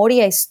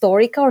memoria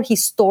histórica or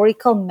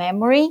historical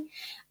memory.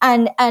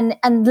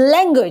 and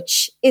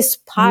language is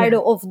part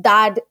of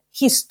that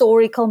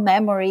historical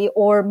memory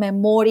or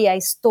memoria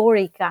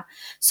historica.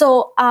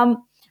 So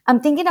I'm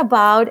thinking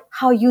about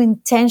how you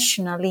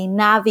intentionally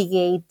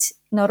navigate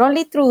not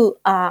only through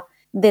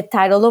the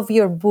title of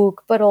your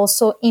book, but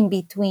also in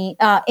between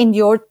in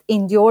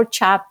your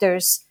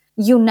chapters.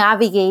 You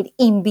navigate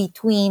in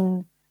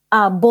between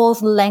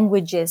both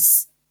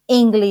languages,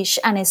 English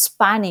and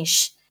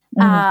Spanish,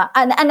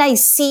 and I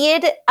see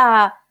it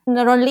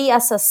not only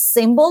as a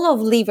symbol of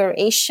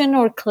liberation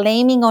or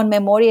claiming on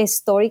memoria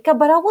historica,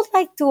 but I would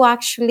like to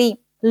actually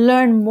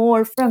learn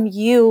more from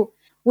you.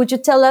 Would you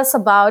tell us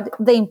about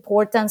the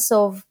importance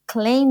of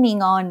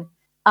claiming on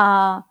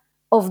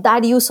of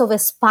that use of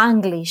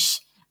Spanglish,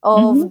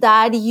 of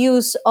that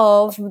use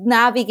of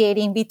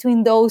navigating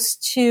between those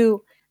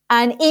two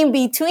and in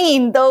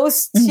between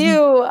those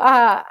two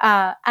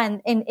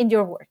and in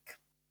your work?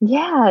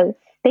 Yeah.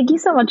 Thank you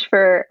so much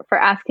for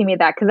asking me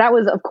that, because that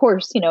was, of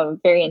course,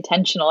 very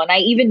intentional. And I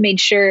even made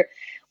sure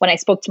when I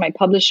spoke to my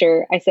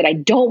publisher, I said, I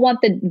don't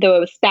want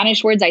the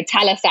Spanish words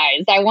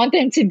italicized. I want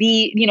them to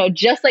be,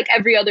 just like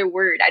every other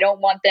word. I don't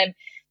want them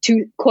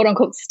to, quote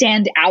unquote,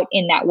 stand out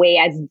in that way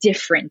as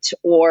different.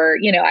 Or,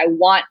 I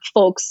want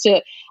folks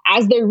to,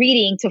 as they're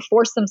reading, to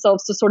force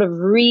themselves to sort of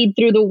read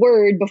through the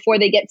word before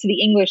they get to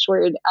the English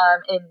word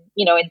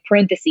in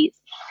parentheses.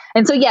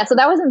 And so, so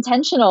that was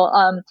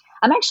intentional.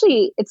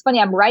 It's funny,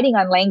 I'm writing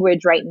on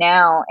language right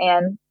now,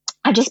 and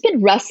I've just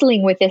been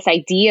wrestling with this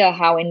idea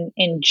how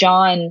in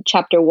John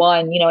chapter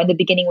 1, in the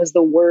beginning was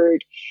the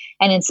word.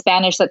 And in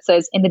Spanish that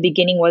says in the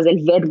beginning was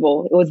el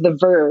verbo, it was the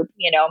verb,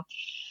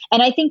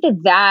 And I think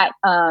that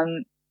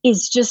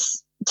is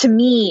just, to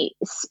me,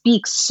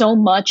 speaks so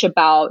much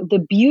about the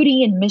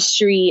beauty and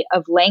mystery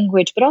of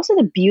language, but also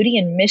the beauty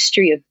and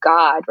mystery of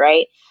God,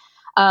 right?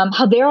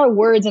 How there are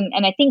words, and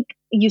I think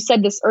you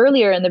said this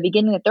earlier in the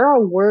beginning, that there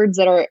are words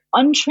that are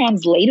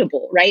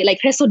untranslatable, right? Like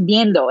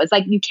resolviendo, it's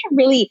like you can't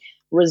really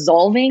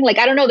resolving. Like,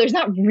 I don't know, there's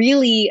not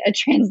really a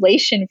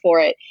translation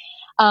for it.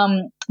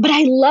 But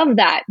I love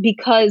that,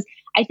 because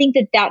I think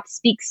that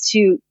speaks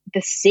to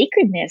the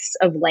sacredness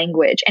of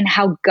language and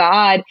how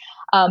God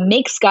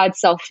makes God's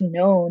self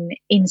known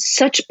in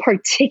such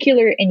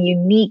particular and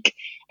unique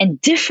and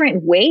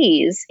different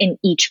ways in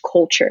each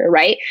culture,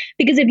 right?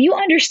 Because if you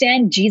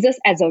understand Jesus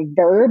as a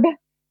verb,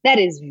 that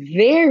is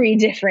very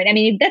different. I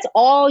mean, if that's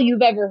all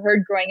you've ever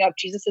heard growing up,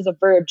 Jesus is a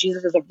verb,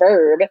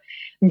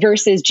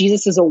 versus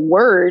Jesus is a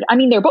word. I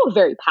mean, they're both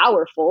very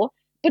powerful,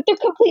 but they're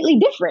completely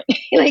different.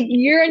 Like,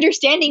 you're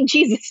understanding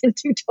Jesus in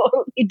two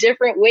totally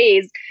different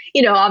ways,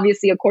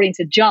 obviously according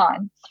to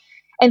John.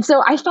 And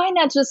so I find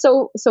that just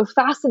so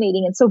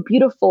fascinating and so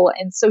beautiful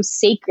and so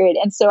sacred.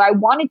 And so I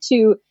wanted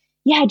to,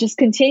 just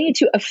continue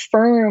to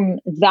affirm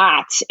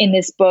that in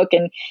this book.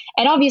 And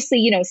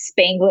obviously,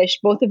 Spanglish,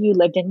 both of you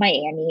lived in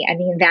Miami. I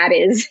mean, that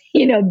is,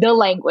 the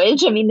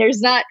language. I mean,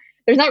 there's not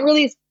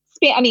really,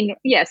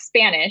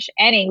 Spanish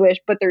and English,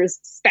 but there's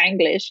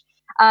Spanglish.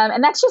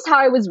 And that's just how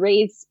I was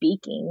raised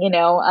speaking,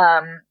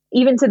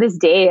 even to this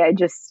day, I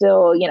just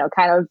still,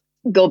 kind of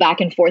go back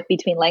and forth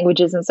between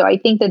languages. And so I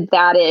think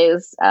that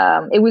is,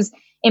 it was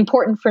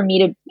important for me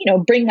to,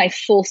 bring my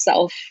full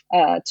self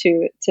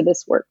to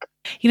this work.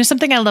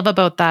 Something I love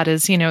about that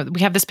is,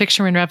 we have this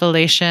picture in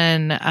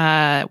Revelation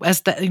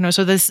as the,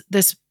 so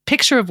this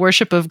picture of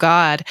worship of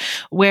God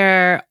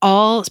where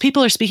all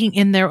people are speaking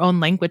in their own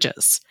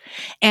languages.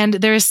 And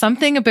there is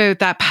something about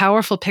that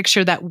powerful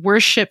picture that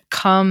worship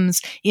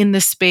comes in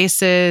the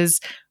spaces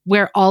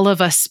where all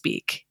of us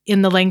speak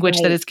in the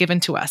language that is given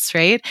to us,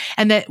 right?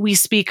 And that we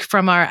speak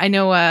from I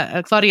know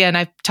Claudia and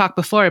I've talked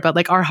before about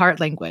like our heart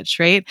language,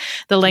 right?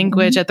 The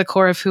language at the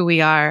core of who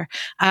we are.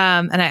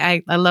 And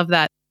I love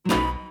that.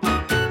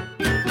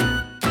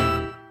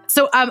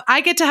 So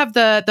I get to have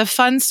the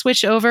fun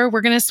switch over.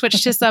 We're going to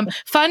switch to some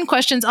fun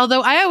questions.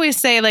 Although I always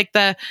say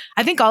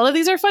I think all of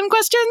these are fun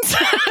questions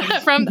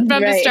from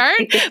the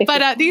start,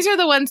 but these are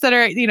the ones that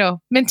are,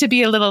 meant to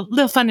be a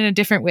little fun in a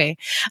different way.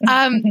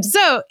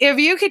 So if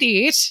you could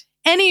eat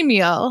any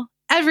meal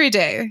every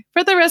day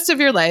for the rest of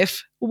your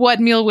life,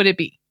 what meal would it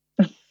be?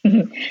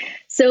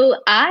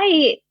 So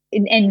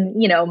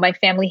my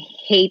family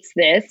hates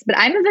this, but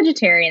I'm a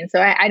vegetarian,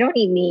 so I don't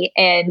eat meat.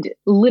 And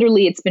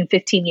literally it's been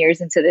 15 years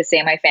into this,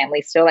 and my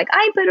family's still like,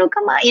 ay, pero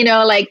come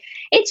on, like,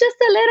 it's just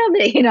a little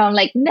bit, I'm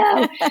like,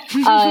 no.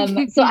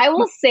 So I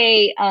will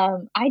say,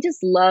 I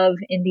just love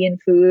Indian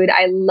food.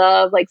 I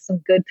love like some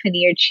good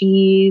paneer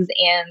cheese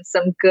and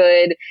some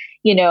good,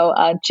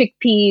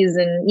 chickpeas.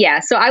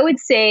 And so I would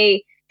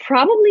say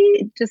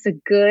probably just a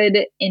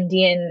good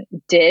Indian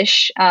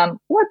dish,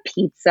 or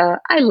pizza.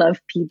 I love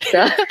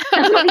pizza.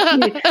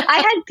 I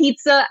had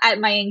pizza at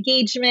my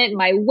engagement,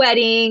 my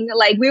wedding.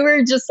 Like, we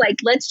were just like,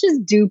 let's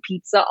just do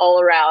pizza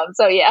all around.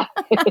 So yeah.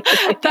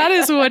 That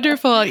is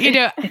wonderful.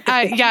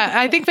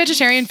 I think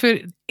vegetarian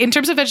food, in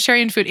terms of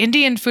vegetarian food,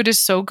 Indian food is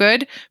so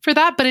good for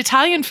that, but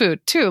Italian food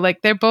too.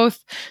 Like, they're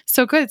both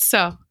so good.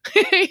 So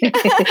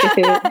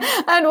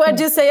And what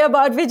you say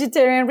about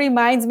vegetarian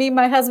reminds me,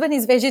 my husband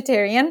is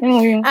vegetarian.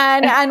 Oh, yeah.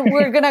 And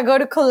we're going to go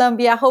to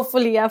Colombia,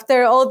 hopefully,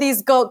 after all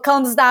this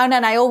comes down.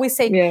 And I always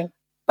say,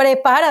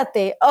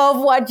 prepárate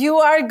of what you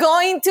are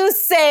going to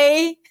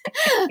say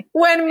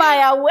when my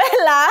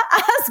abuela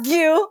asks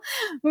you,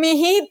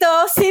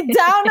 mijito, sit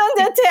down on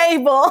the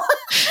table.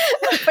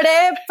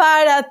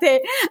 Prepárate.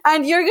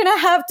 And you're going to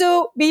have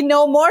to be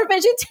no more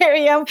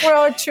vegetarian for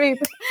our trip,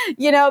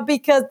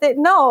 because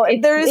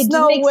there is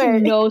no way. It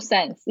makes no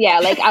sense. Yeah.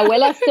 Like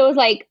abuela still is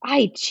like,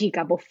 ay,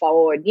 chica, por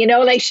favor.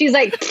 Like she's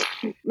like,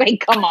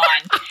 come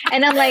on.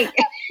 And I'm like,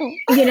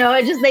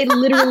 they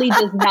literally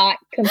does not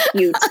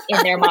compute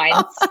in their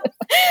minds.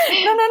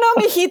 No,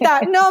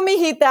 mijita. No,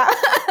 mijita.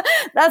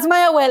 That's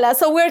my abuela.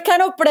 So we're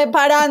kind of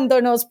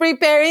preparándonos,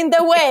 preparing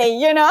the way,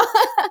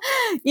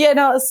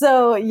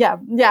 So yeah,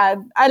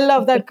 I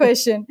love that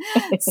question.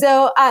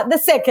 So the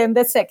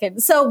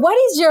second. So what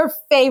is your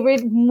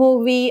favorite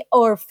movie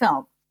or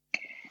film?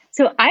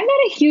 So I'm not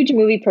a huge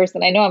movie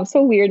person. I know I'm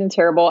so weird and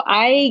terrible.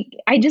 I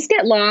just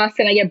get lost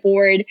and I get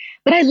bored,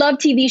 but I love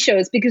TV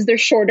shows because they're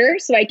shorter.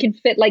 So I can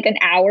fit like an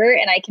hour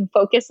and I can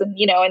focus and,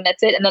 and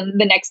that's it. And then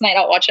the next night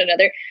I'll watch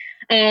another.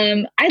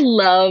 I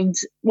loved,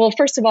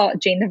 first of all,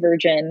 Jane the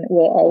Virgin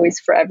will always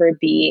forever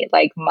be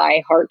like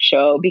my heart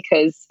show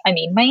because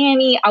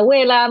Miami,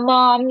 abuela,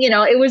 mom,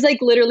 it was like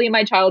literally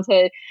my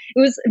childhood. It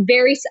was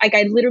very, like,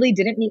 I literally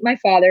didn't meet my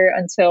father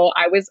until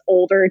I was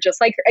older, just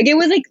like her. Like, it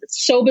was like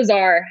so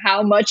bizarre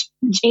how much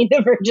Jane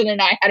the Virgin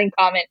and I had in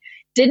common.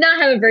 Did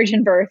not have a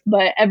virgin birth,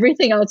 but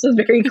everything else was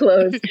very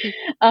close.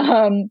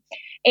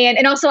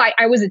 And also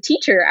I was a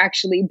teacher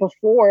actually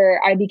before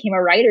I became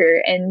a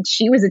writer, and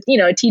she was a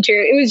teacher.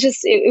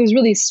 It was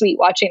really sweet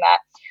watching that.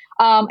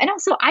 And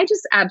also I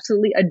just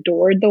absolutely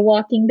adored The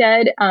Walking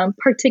Dead,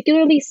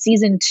 particularly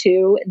season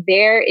 2.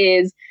 There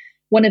is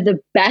one of the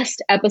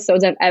best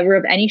episodes of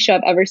any show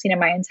I've ever seen in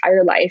my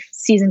entire life.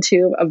 Season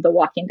 2 of The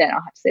Walking Dead.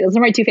 I'll have to say those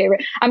are my two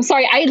favorite. I'm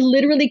sorry, I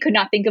literally could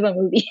not think of a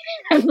movie.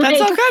 That's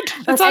all good.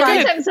 That's all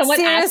good.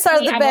 Series are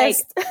the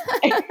best.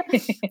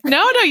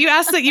 No, you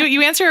asked that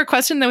you answer a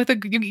question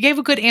you gave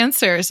a good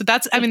answer. So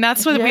that's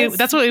what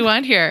we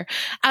want here.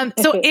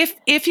 So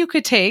if you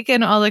could take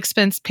an all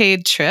expense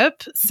paid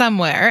trip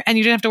somewhere and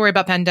you didn't have to worry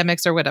about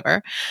pandemics or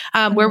whatever,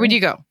 where would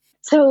you go?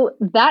 So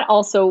that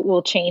also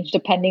will change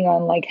depending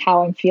on like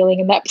how I'm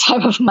feeling in that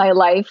time of my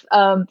life.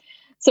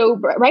 So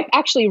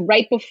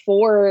right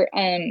before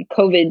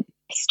COVID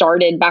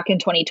started back in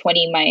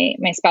 2020,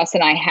 my spouse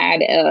and I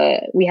had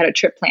a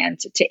trip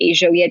planned to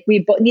Asia.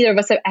 Neither of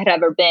us had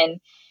ever been,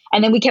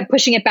 and then we kept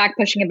pushing it back,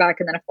 and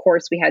then of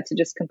course we had to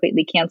just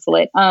completely cancel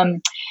it.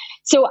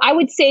 So I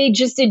would say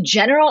just in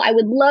general, I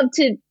would love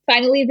to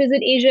finally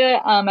visit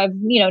Asia. I've,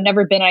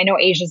 never been. I know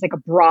Asia's like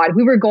abroad.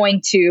 We were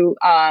going to,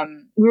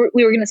 we were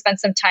going to spend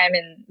some time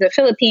in the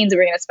Philippines. We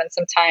were going to spend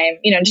some time,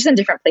 just in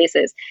different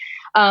places.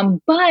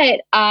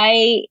 But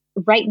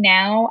right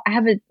now I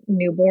have a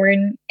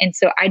newborn. And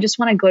so I just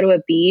want to go to a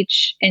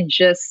beach and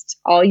just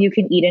all you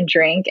can eat and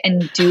drink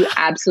and do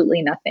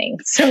absolutely nothing.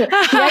 So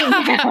right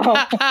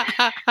now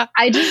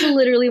I just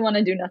literally want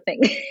to do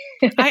nothing.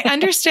 I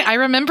understand. I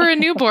remember a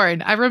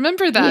newborn. I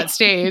remember that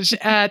stage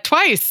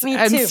twice. Me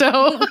and too.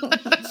 So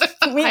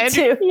Me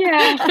too.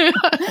 Yeah.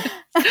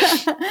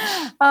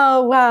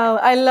 Oh, wow.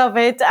 I love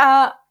it.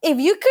 If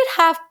you could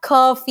have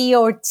coffee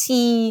or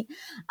tea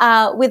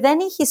with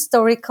any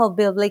historical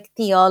biblical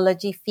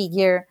theology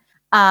figure,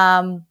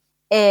 who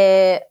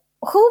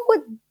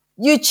would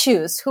you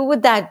choose? Who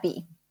would that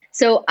be?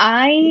 So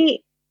I'm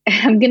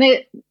going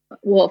to,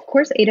 of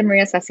course, Ada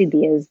Maria Sassi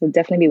Diaz would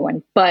definitely be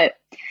one. But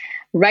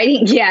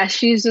writing,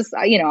 she's just,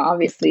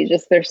 obviously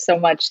just there's so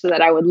much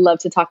that I would love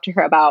to talk to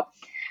her about.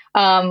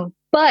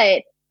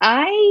 But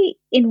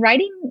in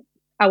writing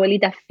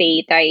Abuelita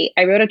Faith, I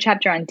wrote a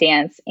chapter on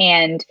dance,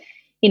 and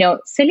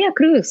Celia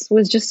Cruz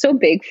was just so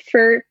big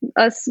for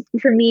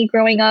me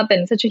growing up,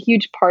 and such a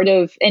huge part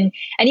of, and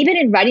even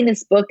in writing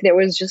this book, there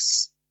was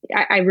just,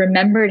 I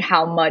remembered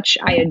how much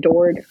I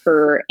adored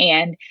her.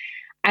 And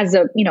as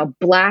a,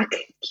 Black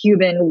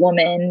Cuban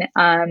woman,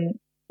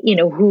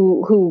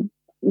 who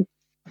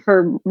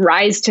her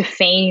rise to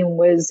fame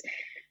was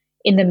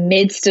in the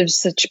midst of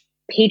such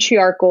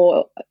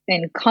patriarchal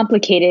and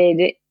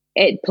complicated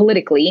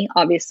politically,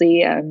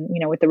 obviously,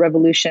 with the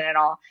revolution and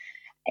all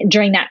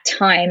during that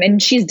time.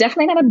 And she's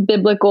definitely not a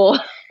biblical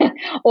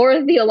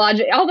or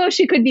theological, although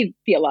she could be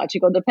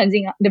theological,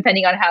 depending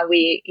on how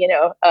we,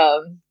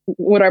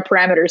 what our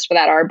parameters for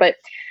that are. But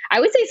I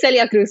would say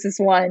Celia Cruz is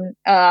one,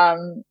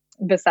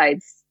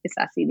 besides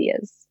Sassi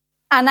Diaz.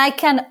 And I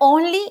can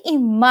only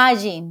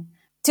imagine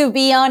to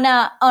be on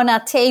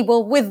a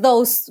table with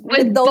those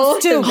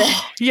two.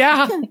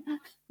 Yeah.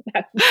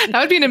 That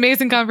would be an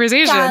amazing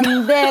conversation.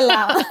 Candela.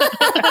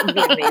 That would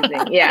be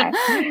amazing. Yeah.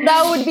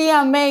 That would be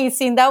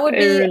amazing. That would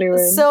be really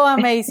so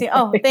amazing.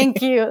 Oh,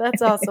 thank you.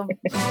 That's awesome.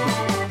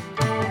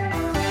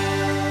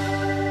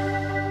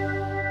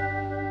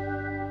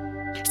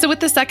 So with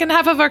the second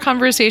half of our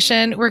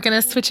conversation, we're going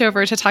to switch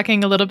over to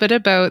talking a little bit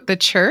about the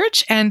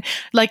church and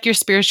like your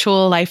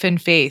spiritual life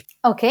and faith.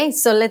 Okay,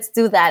 so let's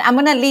do that. I'm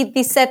going to lead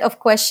this set of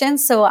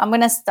questions. So I'm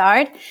going to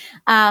start.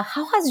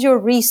 How has your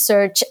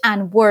research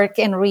and work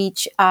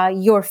enriched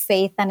your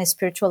faith and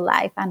spiritual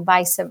life and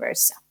vice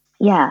versa?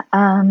 Yeah.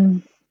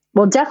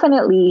 Well,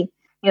 definitely,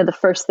 the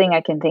first thing I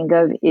can think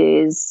of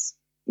is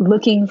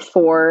looking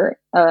for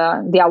the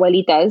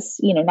abuelitas,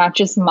 not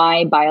just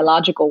my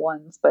biological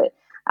ones, but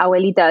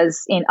abuelitas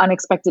in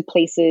unexpected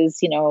places,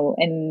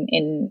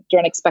 in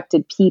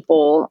unexpected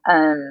people,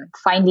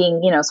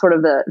 finding, sort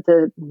of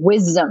the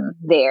wisdom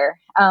there.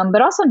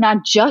 But also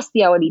not just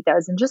the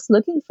abuelitas, and just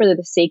looking for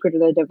the sacred or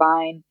the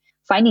divine,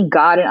 finding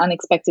God in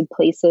unexpected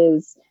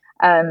places,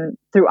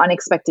 through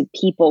unexpected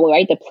people,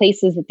 right? The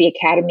places that the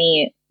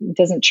academy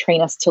doesn't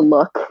train us to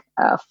look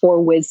for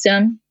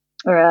wisdom,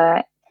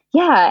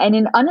 and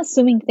in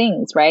unassuming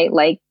things, right?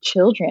 Like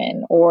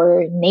children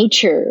or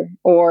nature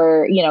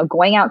or,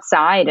 going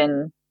outside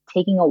and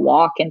taking a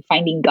walk and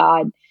finding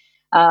God.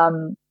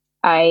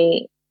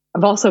 I've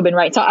also been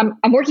writing. So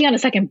I'm working on a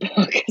second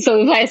book.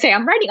 So if I say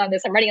I'm writing on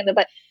this,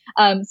 but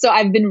so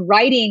I've been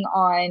writing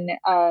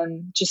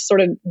on just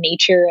sort of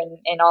nature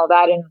and all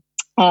that. And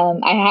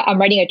I'm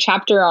writing a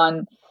chapter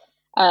on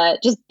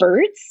just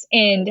birds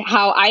and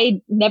how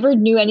I never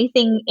knew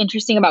anything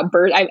interesting about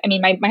birds. I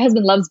mean, my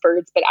husband loves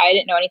birds, but I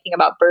didn't know anything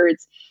about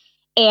birds.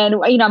 And,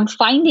 I'm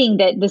finding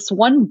that this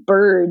one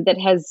bird that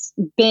has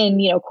been,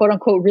 quote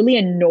unquote, really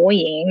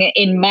annoying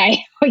in my,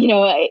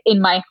 in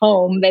my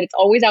home, that it's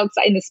always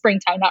outside in the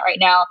springtime, not right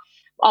now,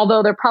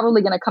 although they're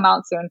probably going to come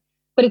out soon.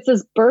 But it's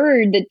this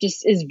bird that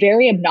just is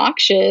very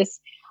obnoxious.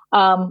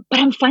 But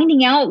I'm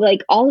finding out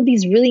like all of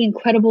these really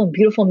incredible and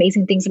beautiful,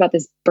 amazing things about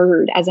this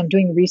bird as I'm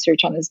doing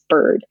research on this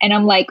bird. And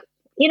I'm like,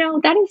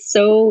 that is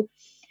so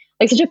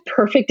like such a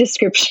perfect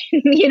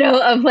description,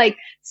 of like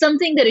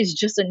something that is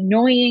just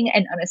annoying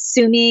and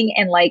unassuming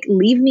and like,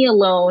 leave me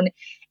alone.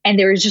 And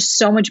there is just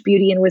so much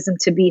beauty and wisdom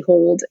to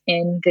behold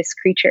in this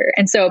creature.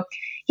 And so,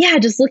 yeah,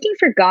 just looking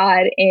for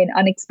God in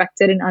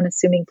unexpected and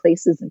unassuming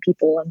places and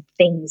people and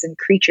things and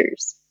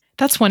creatures.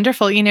 That's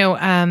wonderful.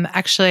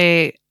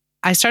 Actually,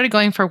 I started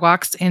going for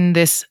walks in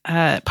this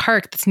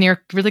park that's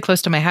really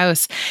close to my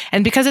house.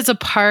 And because it's a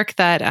park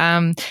that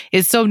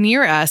is so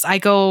near us, I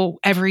go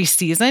every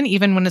season,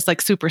 even when it's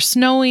like super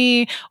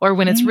snowy or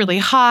when it's really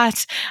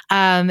hot.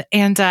 And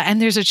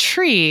there's a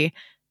tree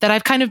that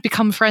I've kind of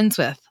become friends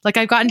with. Like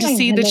I've gotten to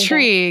see the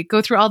tree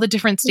go through all the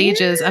different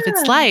stages of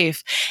its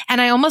life. And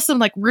I almost am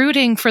like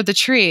rooting for the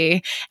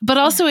tree, but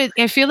also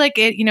I feel like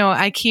it,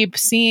 I keep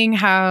seeing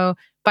how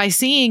by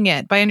seeing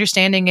it, by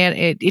understanding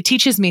it, it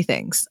teaches me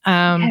things,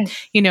 and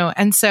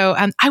so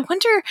I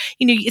wonder,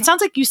 it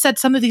sounds like you said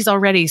some of these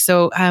already.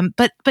 So,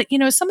 but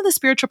some of the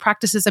spiritual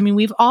practices, I mean,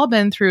 we've all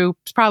been through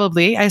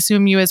probably, I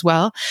assume you as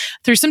well,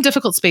 through some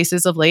difficult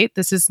spaces of late.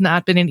 This has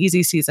not been an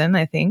easy season,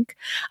 I think.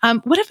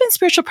 What have been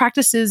spiritual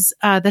practices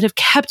that have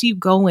kept you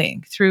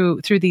going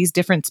through these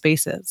different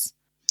spaces?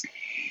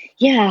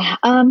 Yeah,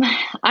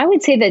 I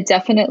would say that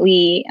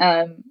definitely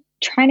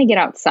trying to get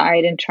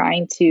outside and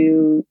trying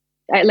to,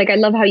 I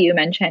love how you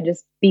mentioned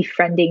just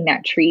befriending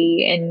that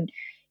tree and,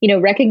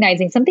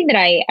 recognizing something that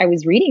I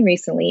was reading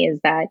recently is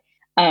that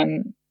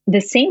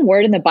the same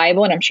word in the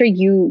Bible, and I'm sure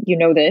you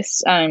know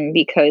this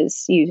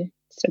because you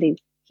studied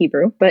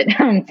Hebrew, but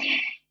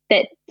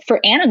that for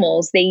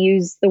animals, they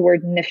use the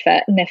word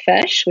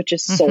nefesh, which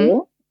is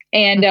soul.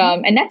 And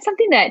that's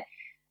something that,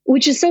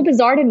 which is so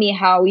bizarre to me,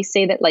 how we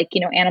say that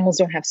animals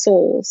don't have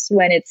souls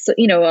when it's,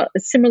 a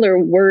similar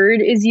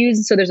word is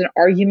used. So there's an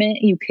argument,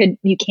 you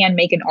can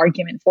make an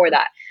argument for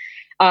that.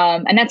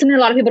 And that's something a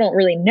lot of people don't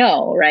really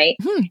know. Right.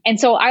 And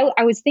so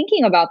I was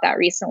thinking about that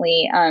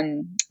recently,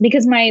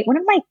 because one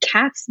of my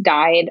cats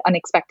died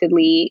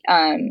unexpectedly,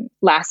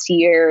 last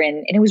year.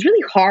 And it was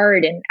really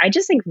hard. And I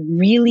just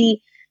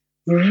really,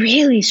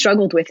 really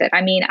struggled with it.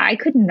 I mean, I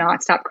could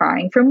not stop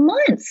crying for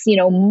months,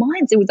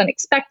 months. It was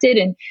unexpected.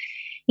 And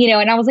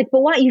and I was like,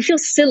 but what? You feel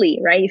silly,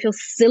 right? You feel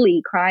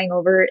silly crying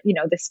over,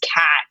 this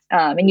cat.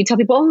 And you tell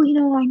people,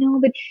 oh, I know,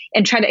 but,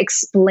 and try to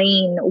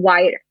explain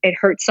why it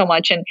hurts so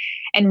much.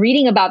 And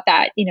reading about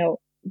that,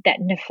 that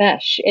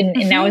nefesh.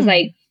 And I was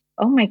like,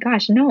 oh my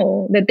gosh,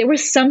 no, that there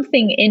was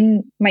something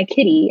in my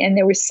kitty and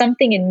there was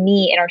something in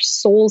me and our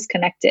souls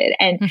connected.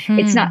 And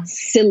it's not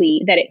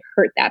silly that it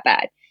hurt that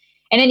bad.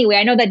 And anyway,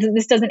 I know that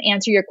this doesn't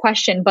answer your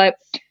question, but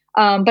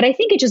I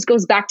think it just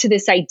goes back to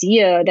this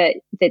idea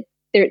that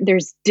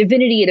there's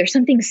divinity, there's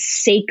something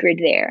sacred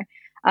there.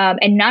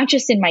 And not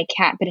just in my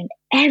cat, but in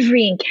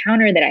every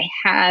encounter that I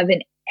have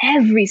and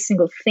every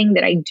single thing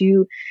that I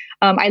do.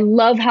 I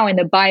love how in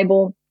the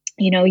Bible,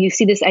 you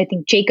see this, I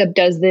think Jacob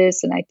does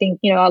this. And I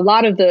think, a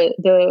lot of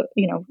the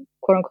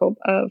quote unquote,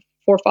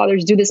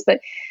 forefathers do this,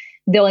 but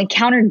they'll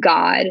encounter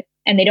God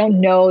and they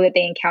don't know that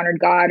they encountered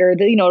God or,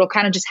 it'll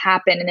kind of just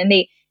happen. And then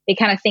they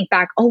kind of think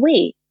back, oh,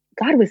 wait,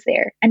 God was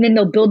there. And then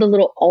they'll build a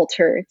little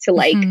altar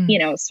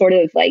to sort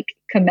of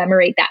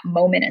commemorate that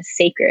moment as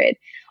sacred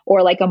or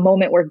a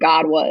moment where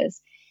God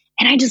was.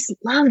 And I just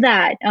love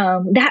that.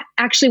 That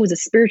actually was a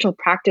spiritual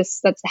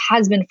practice that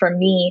has been for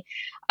me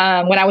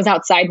when I was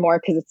outside more,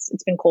 because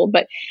it's been cold.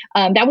 But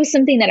that was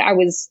something that I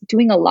was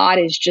doing a lot,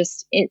 is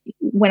just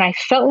when I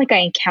felt like I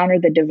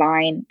encountered the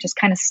divine, just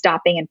kind of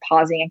stopping and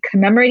pausing and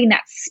commemorating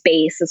that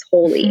space as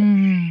holy.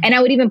 And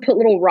I would even put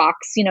little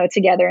rocks,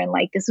 together, and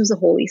like, this was a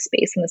holy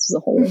space and this was a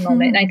holy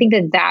moment. And I think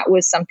that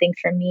was something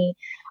for me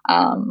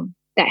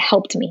that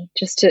helped me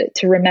just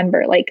to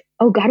remember, like,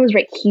 oh, God was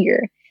right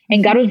here.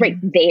 And God was right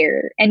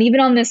there. And even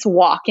on this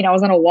walk, I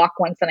was on a walk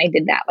once and I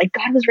did that. Like,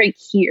 God was right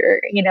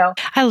here,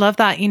 I love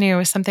that.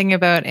 Something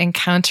about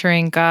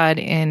encountering God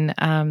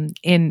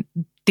in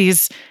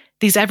these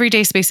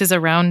everyday spaces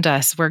around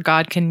us where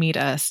God can meet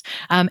us,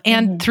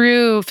 and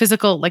through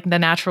physical, like the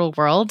natural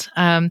world.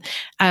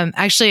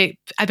 Actually,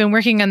 I've been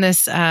working on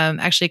this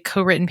actually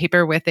co-written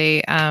paper with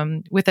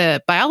a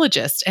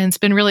biologist, and it's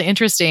been really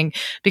interesting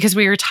because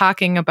we were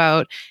talking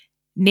about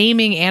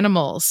naming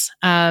animals,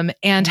 and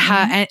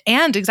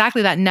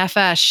exactly that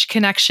nephesh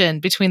connection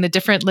between the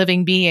different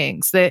living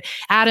beings. That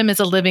Adam is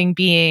a living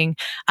being,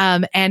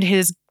 and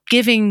his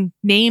giving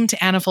name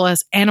to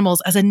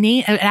animals as an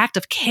act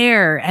of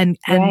care and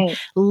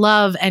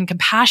love and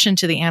compassion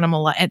to the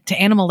animal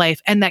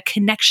life, and that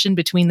connection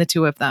between the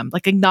two of them,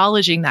 like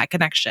acknowledging that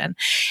connection.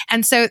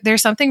 And so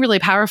there's something really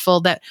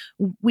powerful that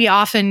we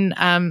often,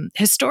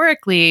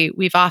 historically,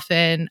 we've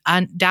often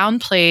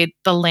downplayed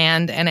the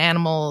land and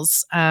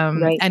animals,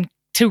 and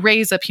to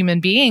raise up human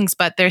beings,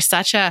 but there's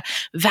such a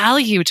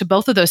value to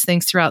both of those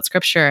things throughout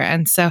Scripture.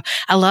 And so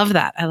I love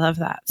that.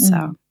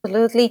 So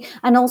absolutely.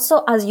 And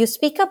also, as you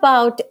speak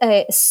about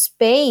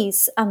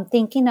space, I'm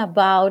thinking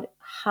about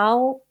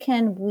how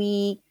can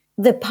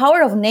the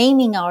power of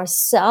naming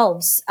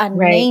ourselves and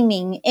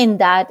naming in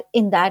that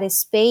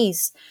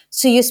space.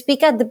 So you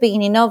speak at the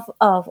beginning of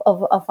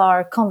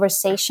our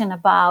conversation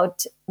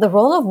about the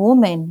role of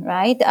women,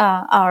 right?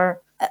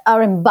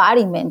 Our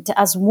embodiment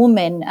as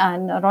women,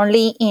 not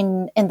only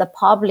in the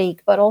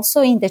public, but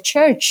also in the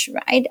church,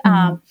 right?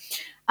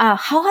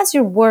 How has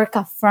your work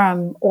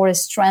affirmed or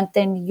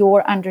strengthened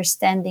your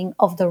understanding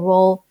of the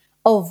role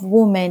of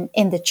women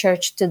in the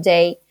church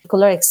today? A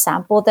particular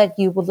example that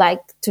you would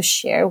like to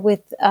share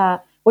with,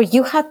 where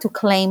you had to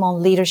claim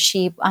on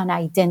leadership and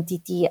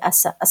identity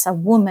as a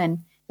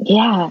woman?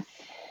 Yeah.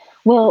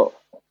 Well,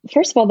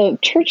 first of all, the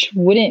church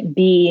wouldn't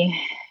be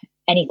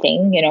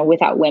anything,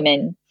 without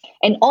women.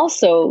 And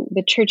also,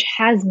 the church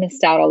has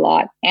missed out a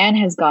lot and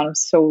has gone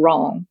so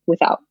wrong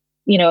without,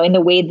 in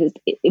the way that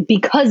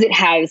because it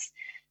has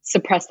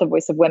suppressed the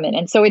voice of women.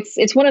 And so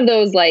it's one of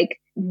those like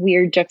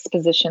weird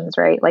juxtapositions,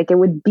 right? Like, it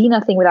would be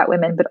nothing without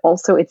women, but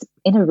also it's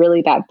in a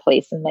really bad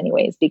place in many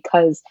ways,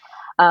 because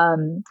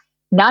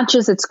not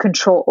just its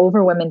control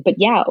over women, but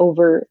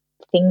over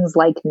things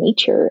like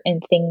nature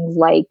and things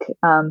like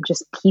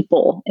just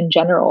people in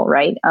general,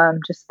 right?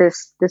 Just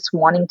this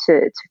wanting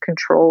to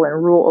control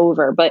and rule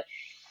over. But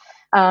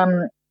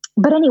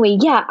anyway,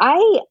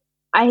 I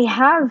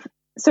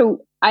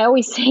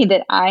always say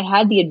that I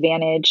had the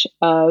advantage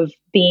of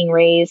being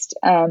raised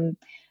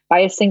by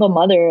a single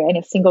mother and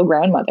a single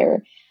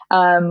grandmother.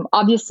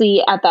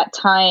 Obviously, at that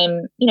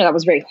time, that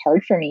was very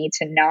hard for me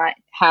to not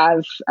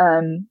have,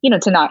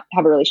 to not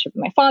have a relationship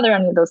with my father,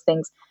 any of those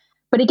things.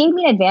 But it gave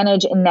me an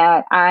advantage in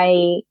that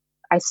I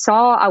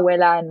saw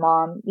abuela and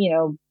mom,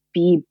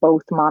 be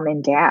both mom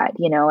and dad,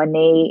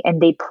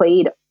 and they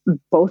played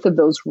both of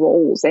those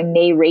roles, and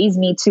they raised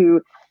me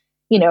to,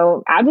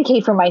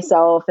 advocate for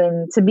myself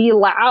and to be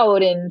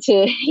loud and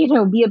to,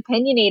 be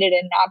opinionated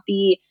and not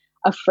be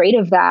afraid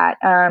of that,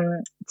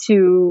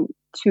 to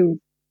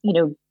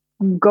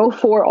go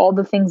for all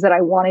the things that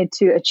I wanted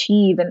to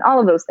achieve and all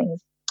of those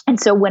things. And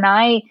so when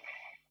I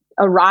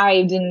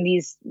arrived in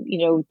these,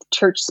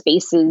 church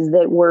spaces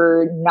that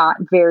were not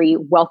very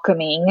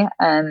welcoming,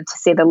 to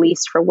say the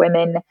least, for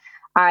women,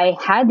 I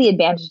had the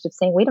advantage of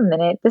saying, wait a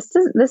minute, this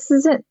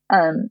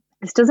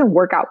doesn't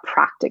work out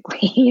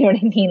practically. You know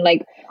what I mean?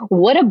 Like,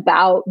 what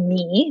about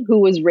me, who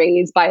was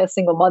raised by a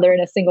single mother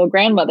and a single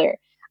grandmother?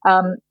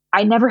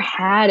 I never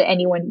had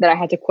anyone that I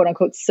had to quote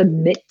unquote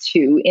submit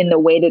to in the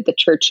way that the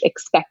church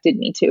expected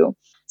me to.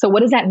 So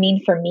what does that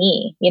mean for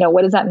me?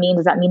 What does that mean?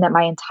 Does that mean that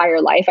my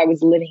entire life I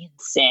was living in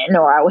sin,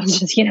 or I was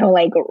just,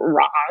 like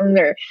wrong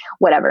or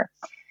whatever?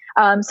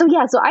 So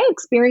I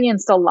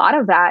experienced a lot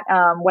of that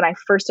when I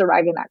first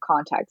arrived in that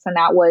context. And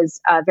that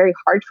was very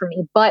hard for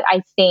me. But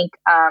I think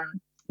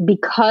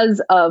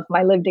because of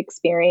my lived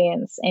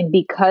experience and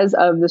because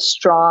of the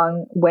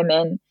strong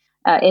women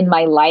in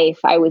my life,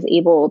 I was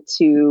able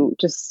to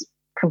just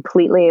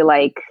completely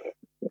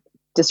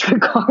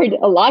disregard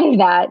a lot of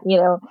that,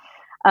 it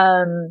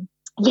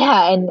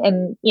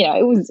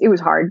was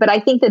hard. But I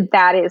think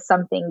that is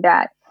something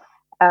that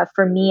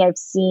for me, I've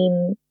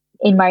seen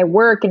in my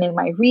work and in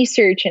my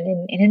research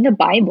and in the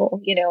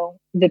Bible.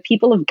 The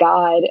people of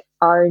God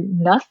are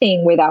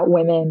nothing without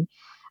women.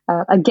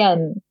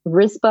 Again,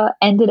 Rizpah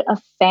ended a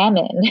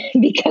famine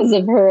because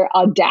of her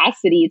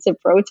audacity to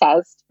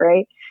protest,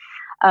 right?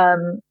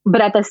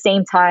 But at the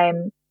same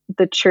time,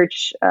 the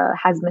church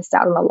has missed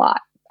out on a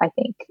lot. I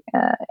think.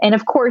 And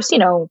of course,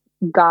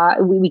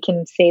 God, we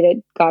can say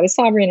that God is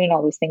sovereign and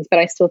all those things, but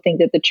I still think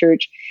that the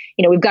church,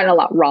 we've gotten a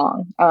lot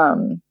wrong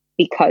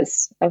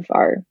because of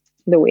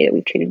the way that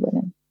we've treated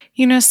women.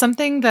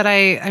 Something that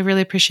I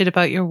really appreciate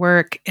about your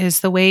work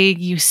is the way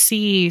you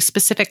see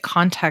specific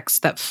contexts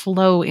that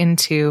flow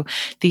into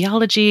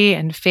theology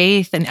and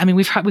faith. And I mean,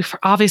 we've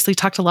obviously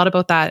talked a lot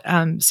about that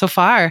so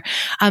far.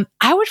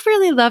 I would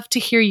really love to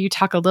hear you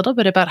talk a little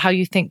bit about how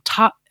you think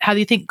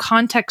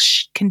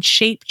context can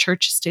shape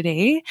churches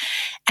today,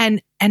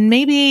 and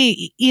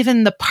maybe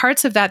even the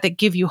parts of that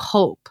give you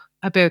hope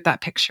about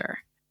that picture.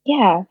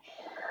 Yeah.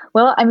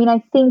 Well, I mean, I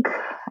think,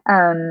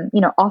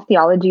 all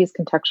theology is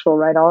contextual,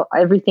 right?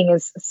 Everything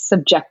is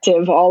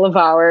subjective. All of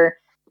our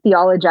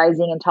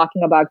theologizing and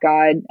talking about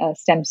God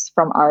stems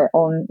from our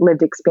own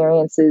lived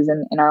experiences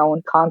and our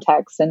own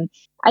context. And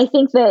I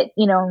think that,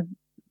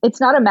 it's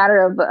not a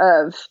matter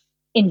of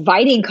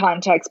inviting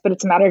context, but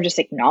it's a matter of just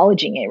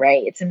acknowledging it,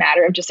 right? It's a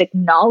matter of just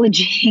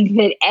acknowledging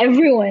that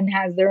everyone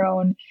has their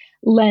own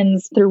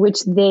lens through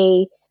which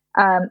they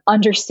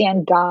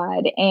understand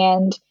God.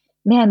 And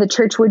man, the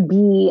church would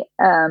be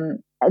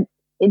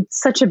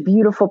it's such a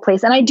beautiful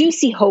place. And I do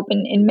see hope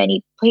in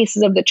many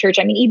places of the church.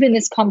 I mean, even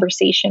this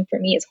conversation for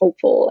me is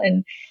hopeful.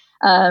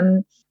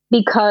 And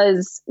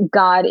because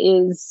God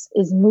is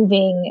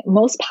moving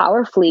most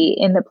powerfully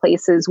in the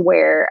places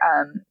where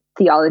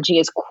theology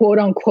is quote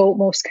unquote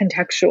most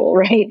contextual,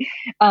 right?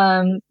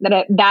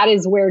 That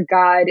is where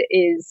God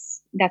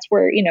is. That's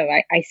where,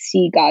 I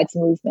see God's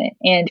movement.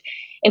 And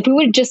if we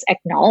would just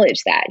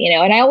acknowledge that,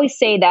 and I always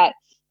say that,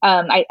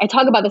 I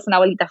talk about this in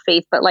Abuelita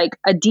Faith, but like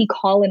a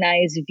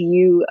decolonized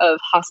view of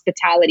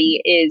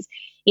hospitality is,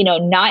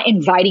 not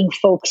inviting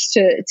folks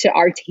to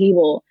our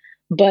table,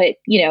 but,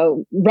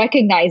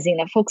 recognizing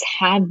that folks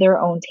have their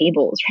own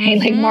tables, right?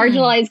 Like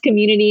marginalized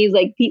communities,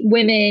 like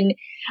women,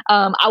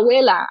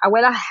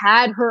 Abuela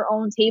had her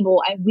own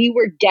table and we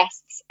were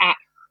guests at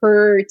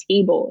her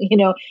table.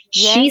 Yes.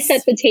 She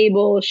set the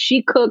table,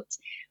 she cooked,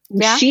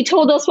 she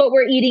told us what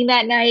we're eating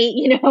that night,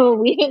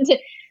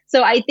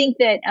 so I think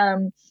that,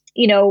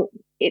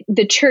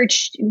 the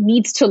church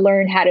needs to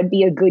learn how to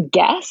be a good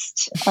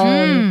guest. Yes.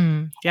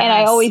 And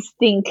I always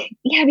think,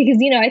 because,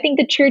 I think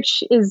the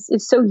church is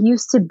so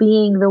used to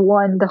being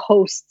the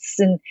hosts,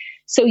 and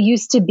so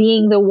used to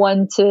being the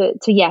one to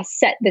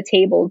set the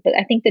table. But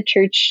I think the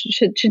church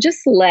should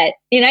just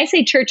and I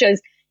say church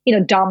as,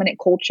 dominant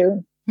culture.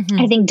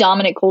 I think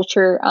dominant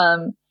culture,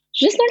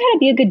 should just learn how to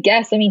be a good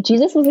guest. I mean,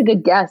 Jesus was a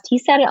good guest. He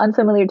sat at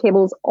unfamiliar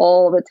tables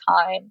all the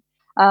time.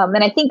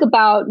 And I think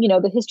about,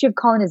 the history of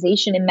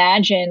colonization.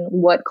 Imagine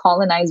what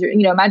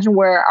imagine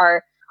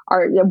where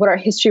what our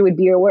history would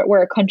be, or where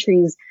our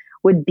countries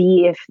would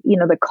be if,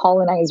 the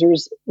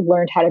colonizers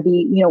learned how to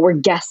be, were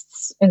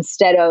guests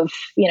instead of,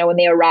 when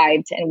they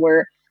arrived, and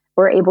we're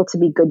able to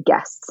be good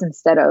guests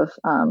instead of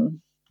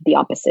the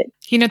opposite.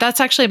 That's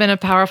actually been a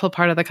powerful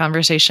part of the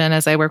conversation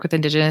as I work with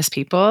Indigenous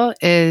people,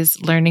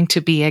 is learning to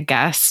be a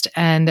guest.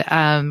 And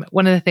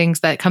one of the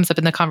things that comes up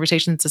in the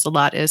conversations is a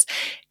lot is,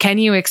 can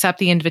you accept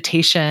the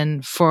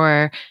invitation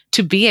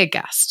to be a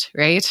guest,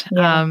 right?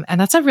 Yeah.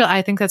 And that's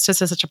I think that's just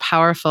such a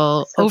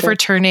powerful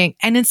overturning.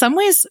 And in some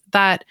ways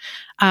that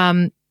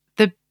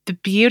the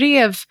beauty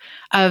of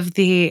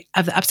the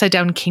upside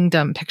down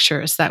kingdom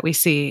pictures that we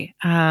see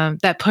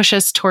that push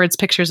us towards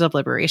pictures of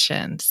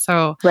liberation.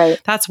 So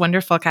That's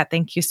wonderful, Kat.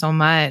 Thank you so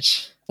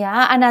much.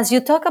 Yeah, and as you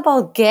talk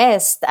about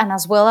guests, and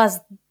as well as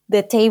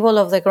the table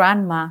of the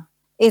grandma,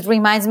 it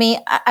reminds me.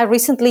 I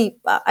recently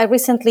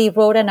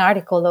wrote an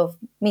article of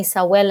Mis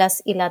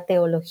Abuelas y la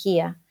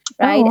Teología,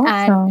 right? Oh,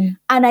 awesome.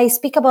 And I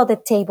speak about the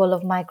table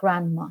of my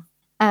grandma,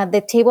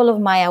 the table of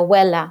my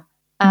abuela.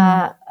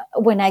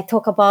 When I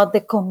talk about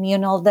the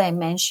communal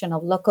dimension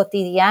of lo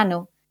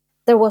cotidiano,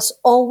 there was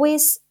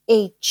always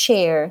a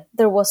chair,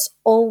 there was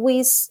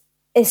always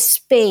a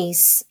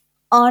space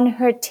on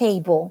her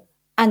table,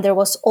 and there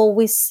was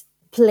always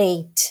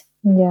plate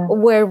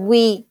where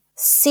we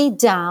sit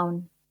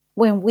down,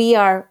 when we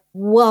are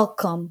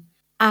welcome,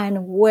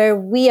 and where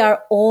we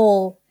are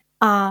all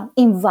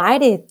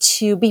invited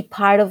to be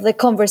part of the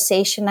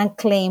conversation and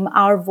claim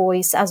our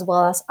voice as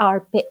well as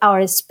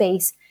our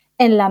space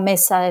en la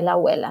mesa de la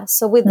abuela.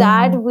 So with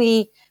that,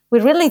 we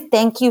really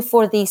thank you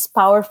for this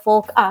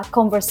powerful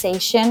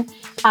conversation,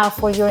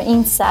 for your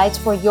insights,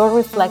 for your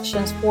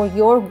reflections, for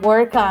your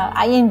work.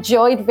 I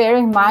enjoyed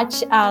very much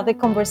the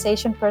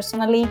conversation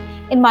personally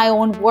in my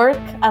own work,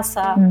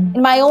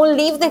 in my own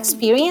lived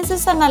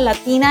experiences as a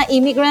Latina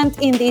immigrant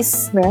in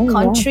this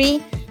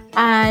country,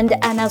 and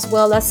as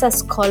well as a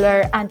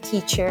scholar and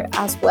teacher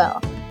as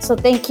well. So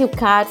thank you,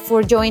 Kat,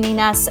 for joining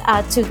us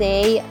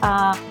today.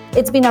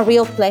 It's been a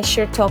real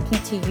pleasure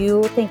talking to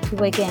you. Thank you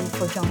again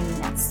for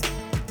joining us.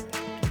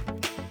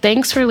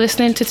 Thanks for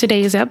listening to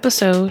today's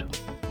episode.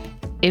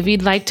 If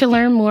you'd like to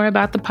learn more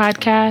about the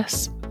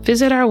podcast,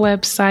 visit our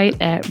website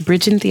at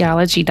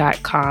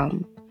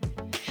bridgingtheology.com.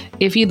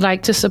 If you'd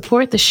like to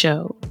support the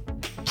show,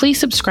 please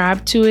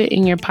subscribe to it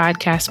in your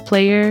podcast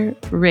player,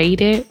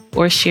 rate it,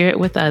 or share it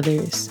with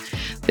others.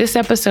 This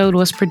episode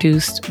was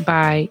produced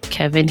by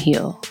Kevin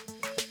Hill.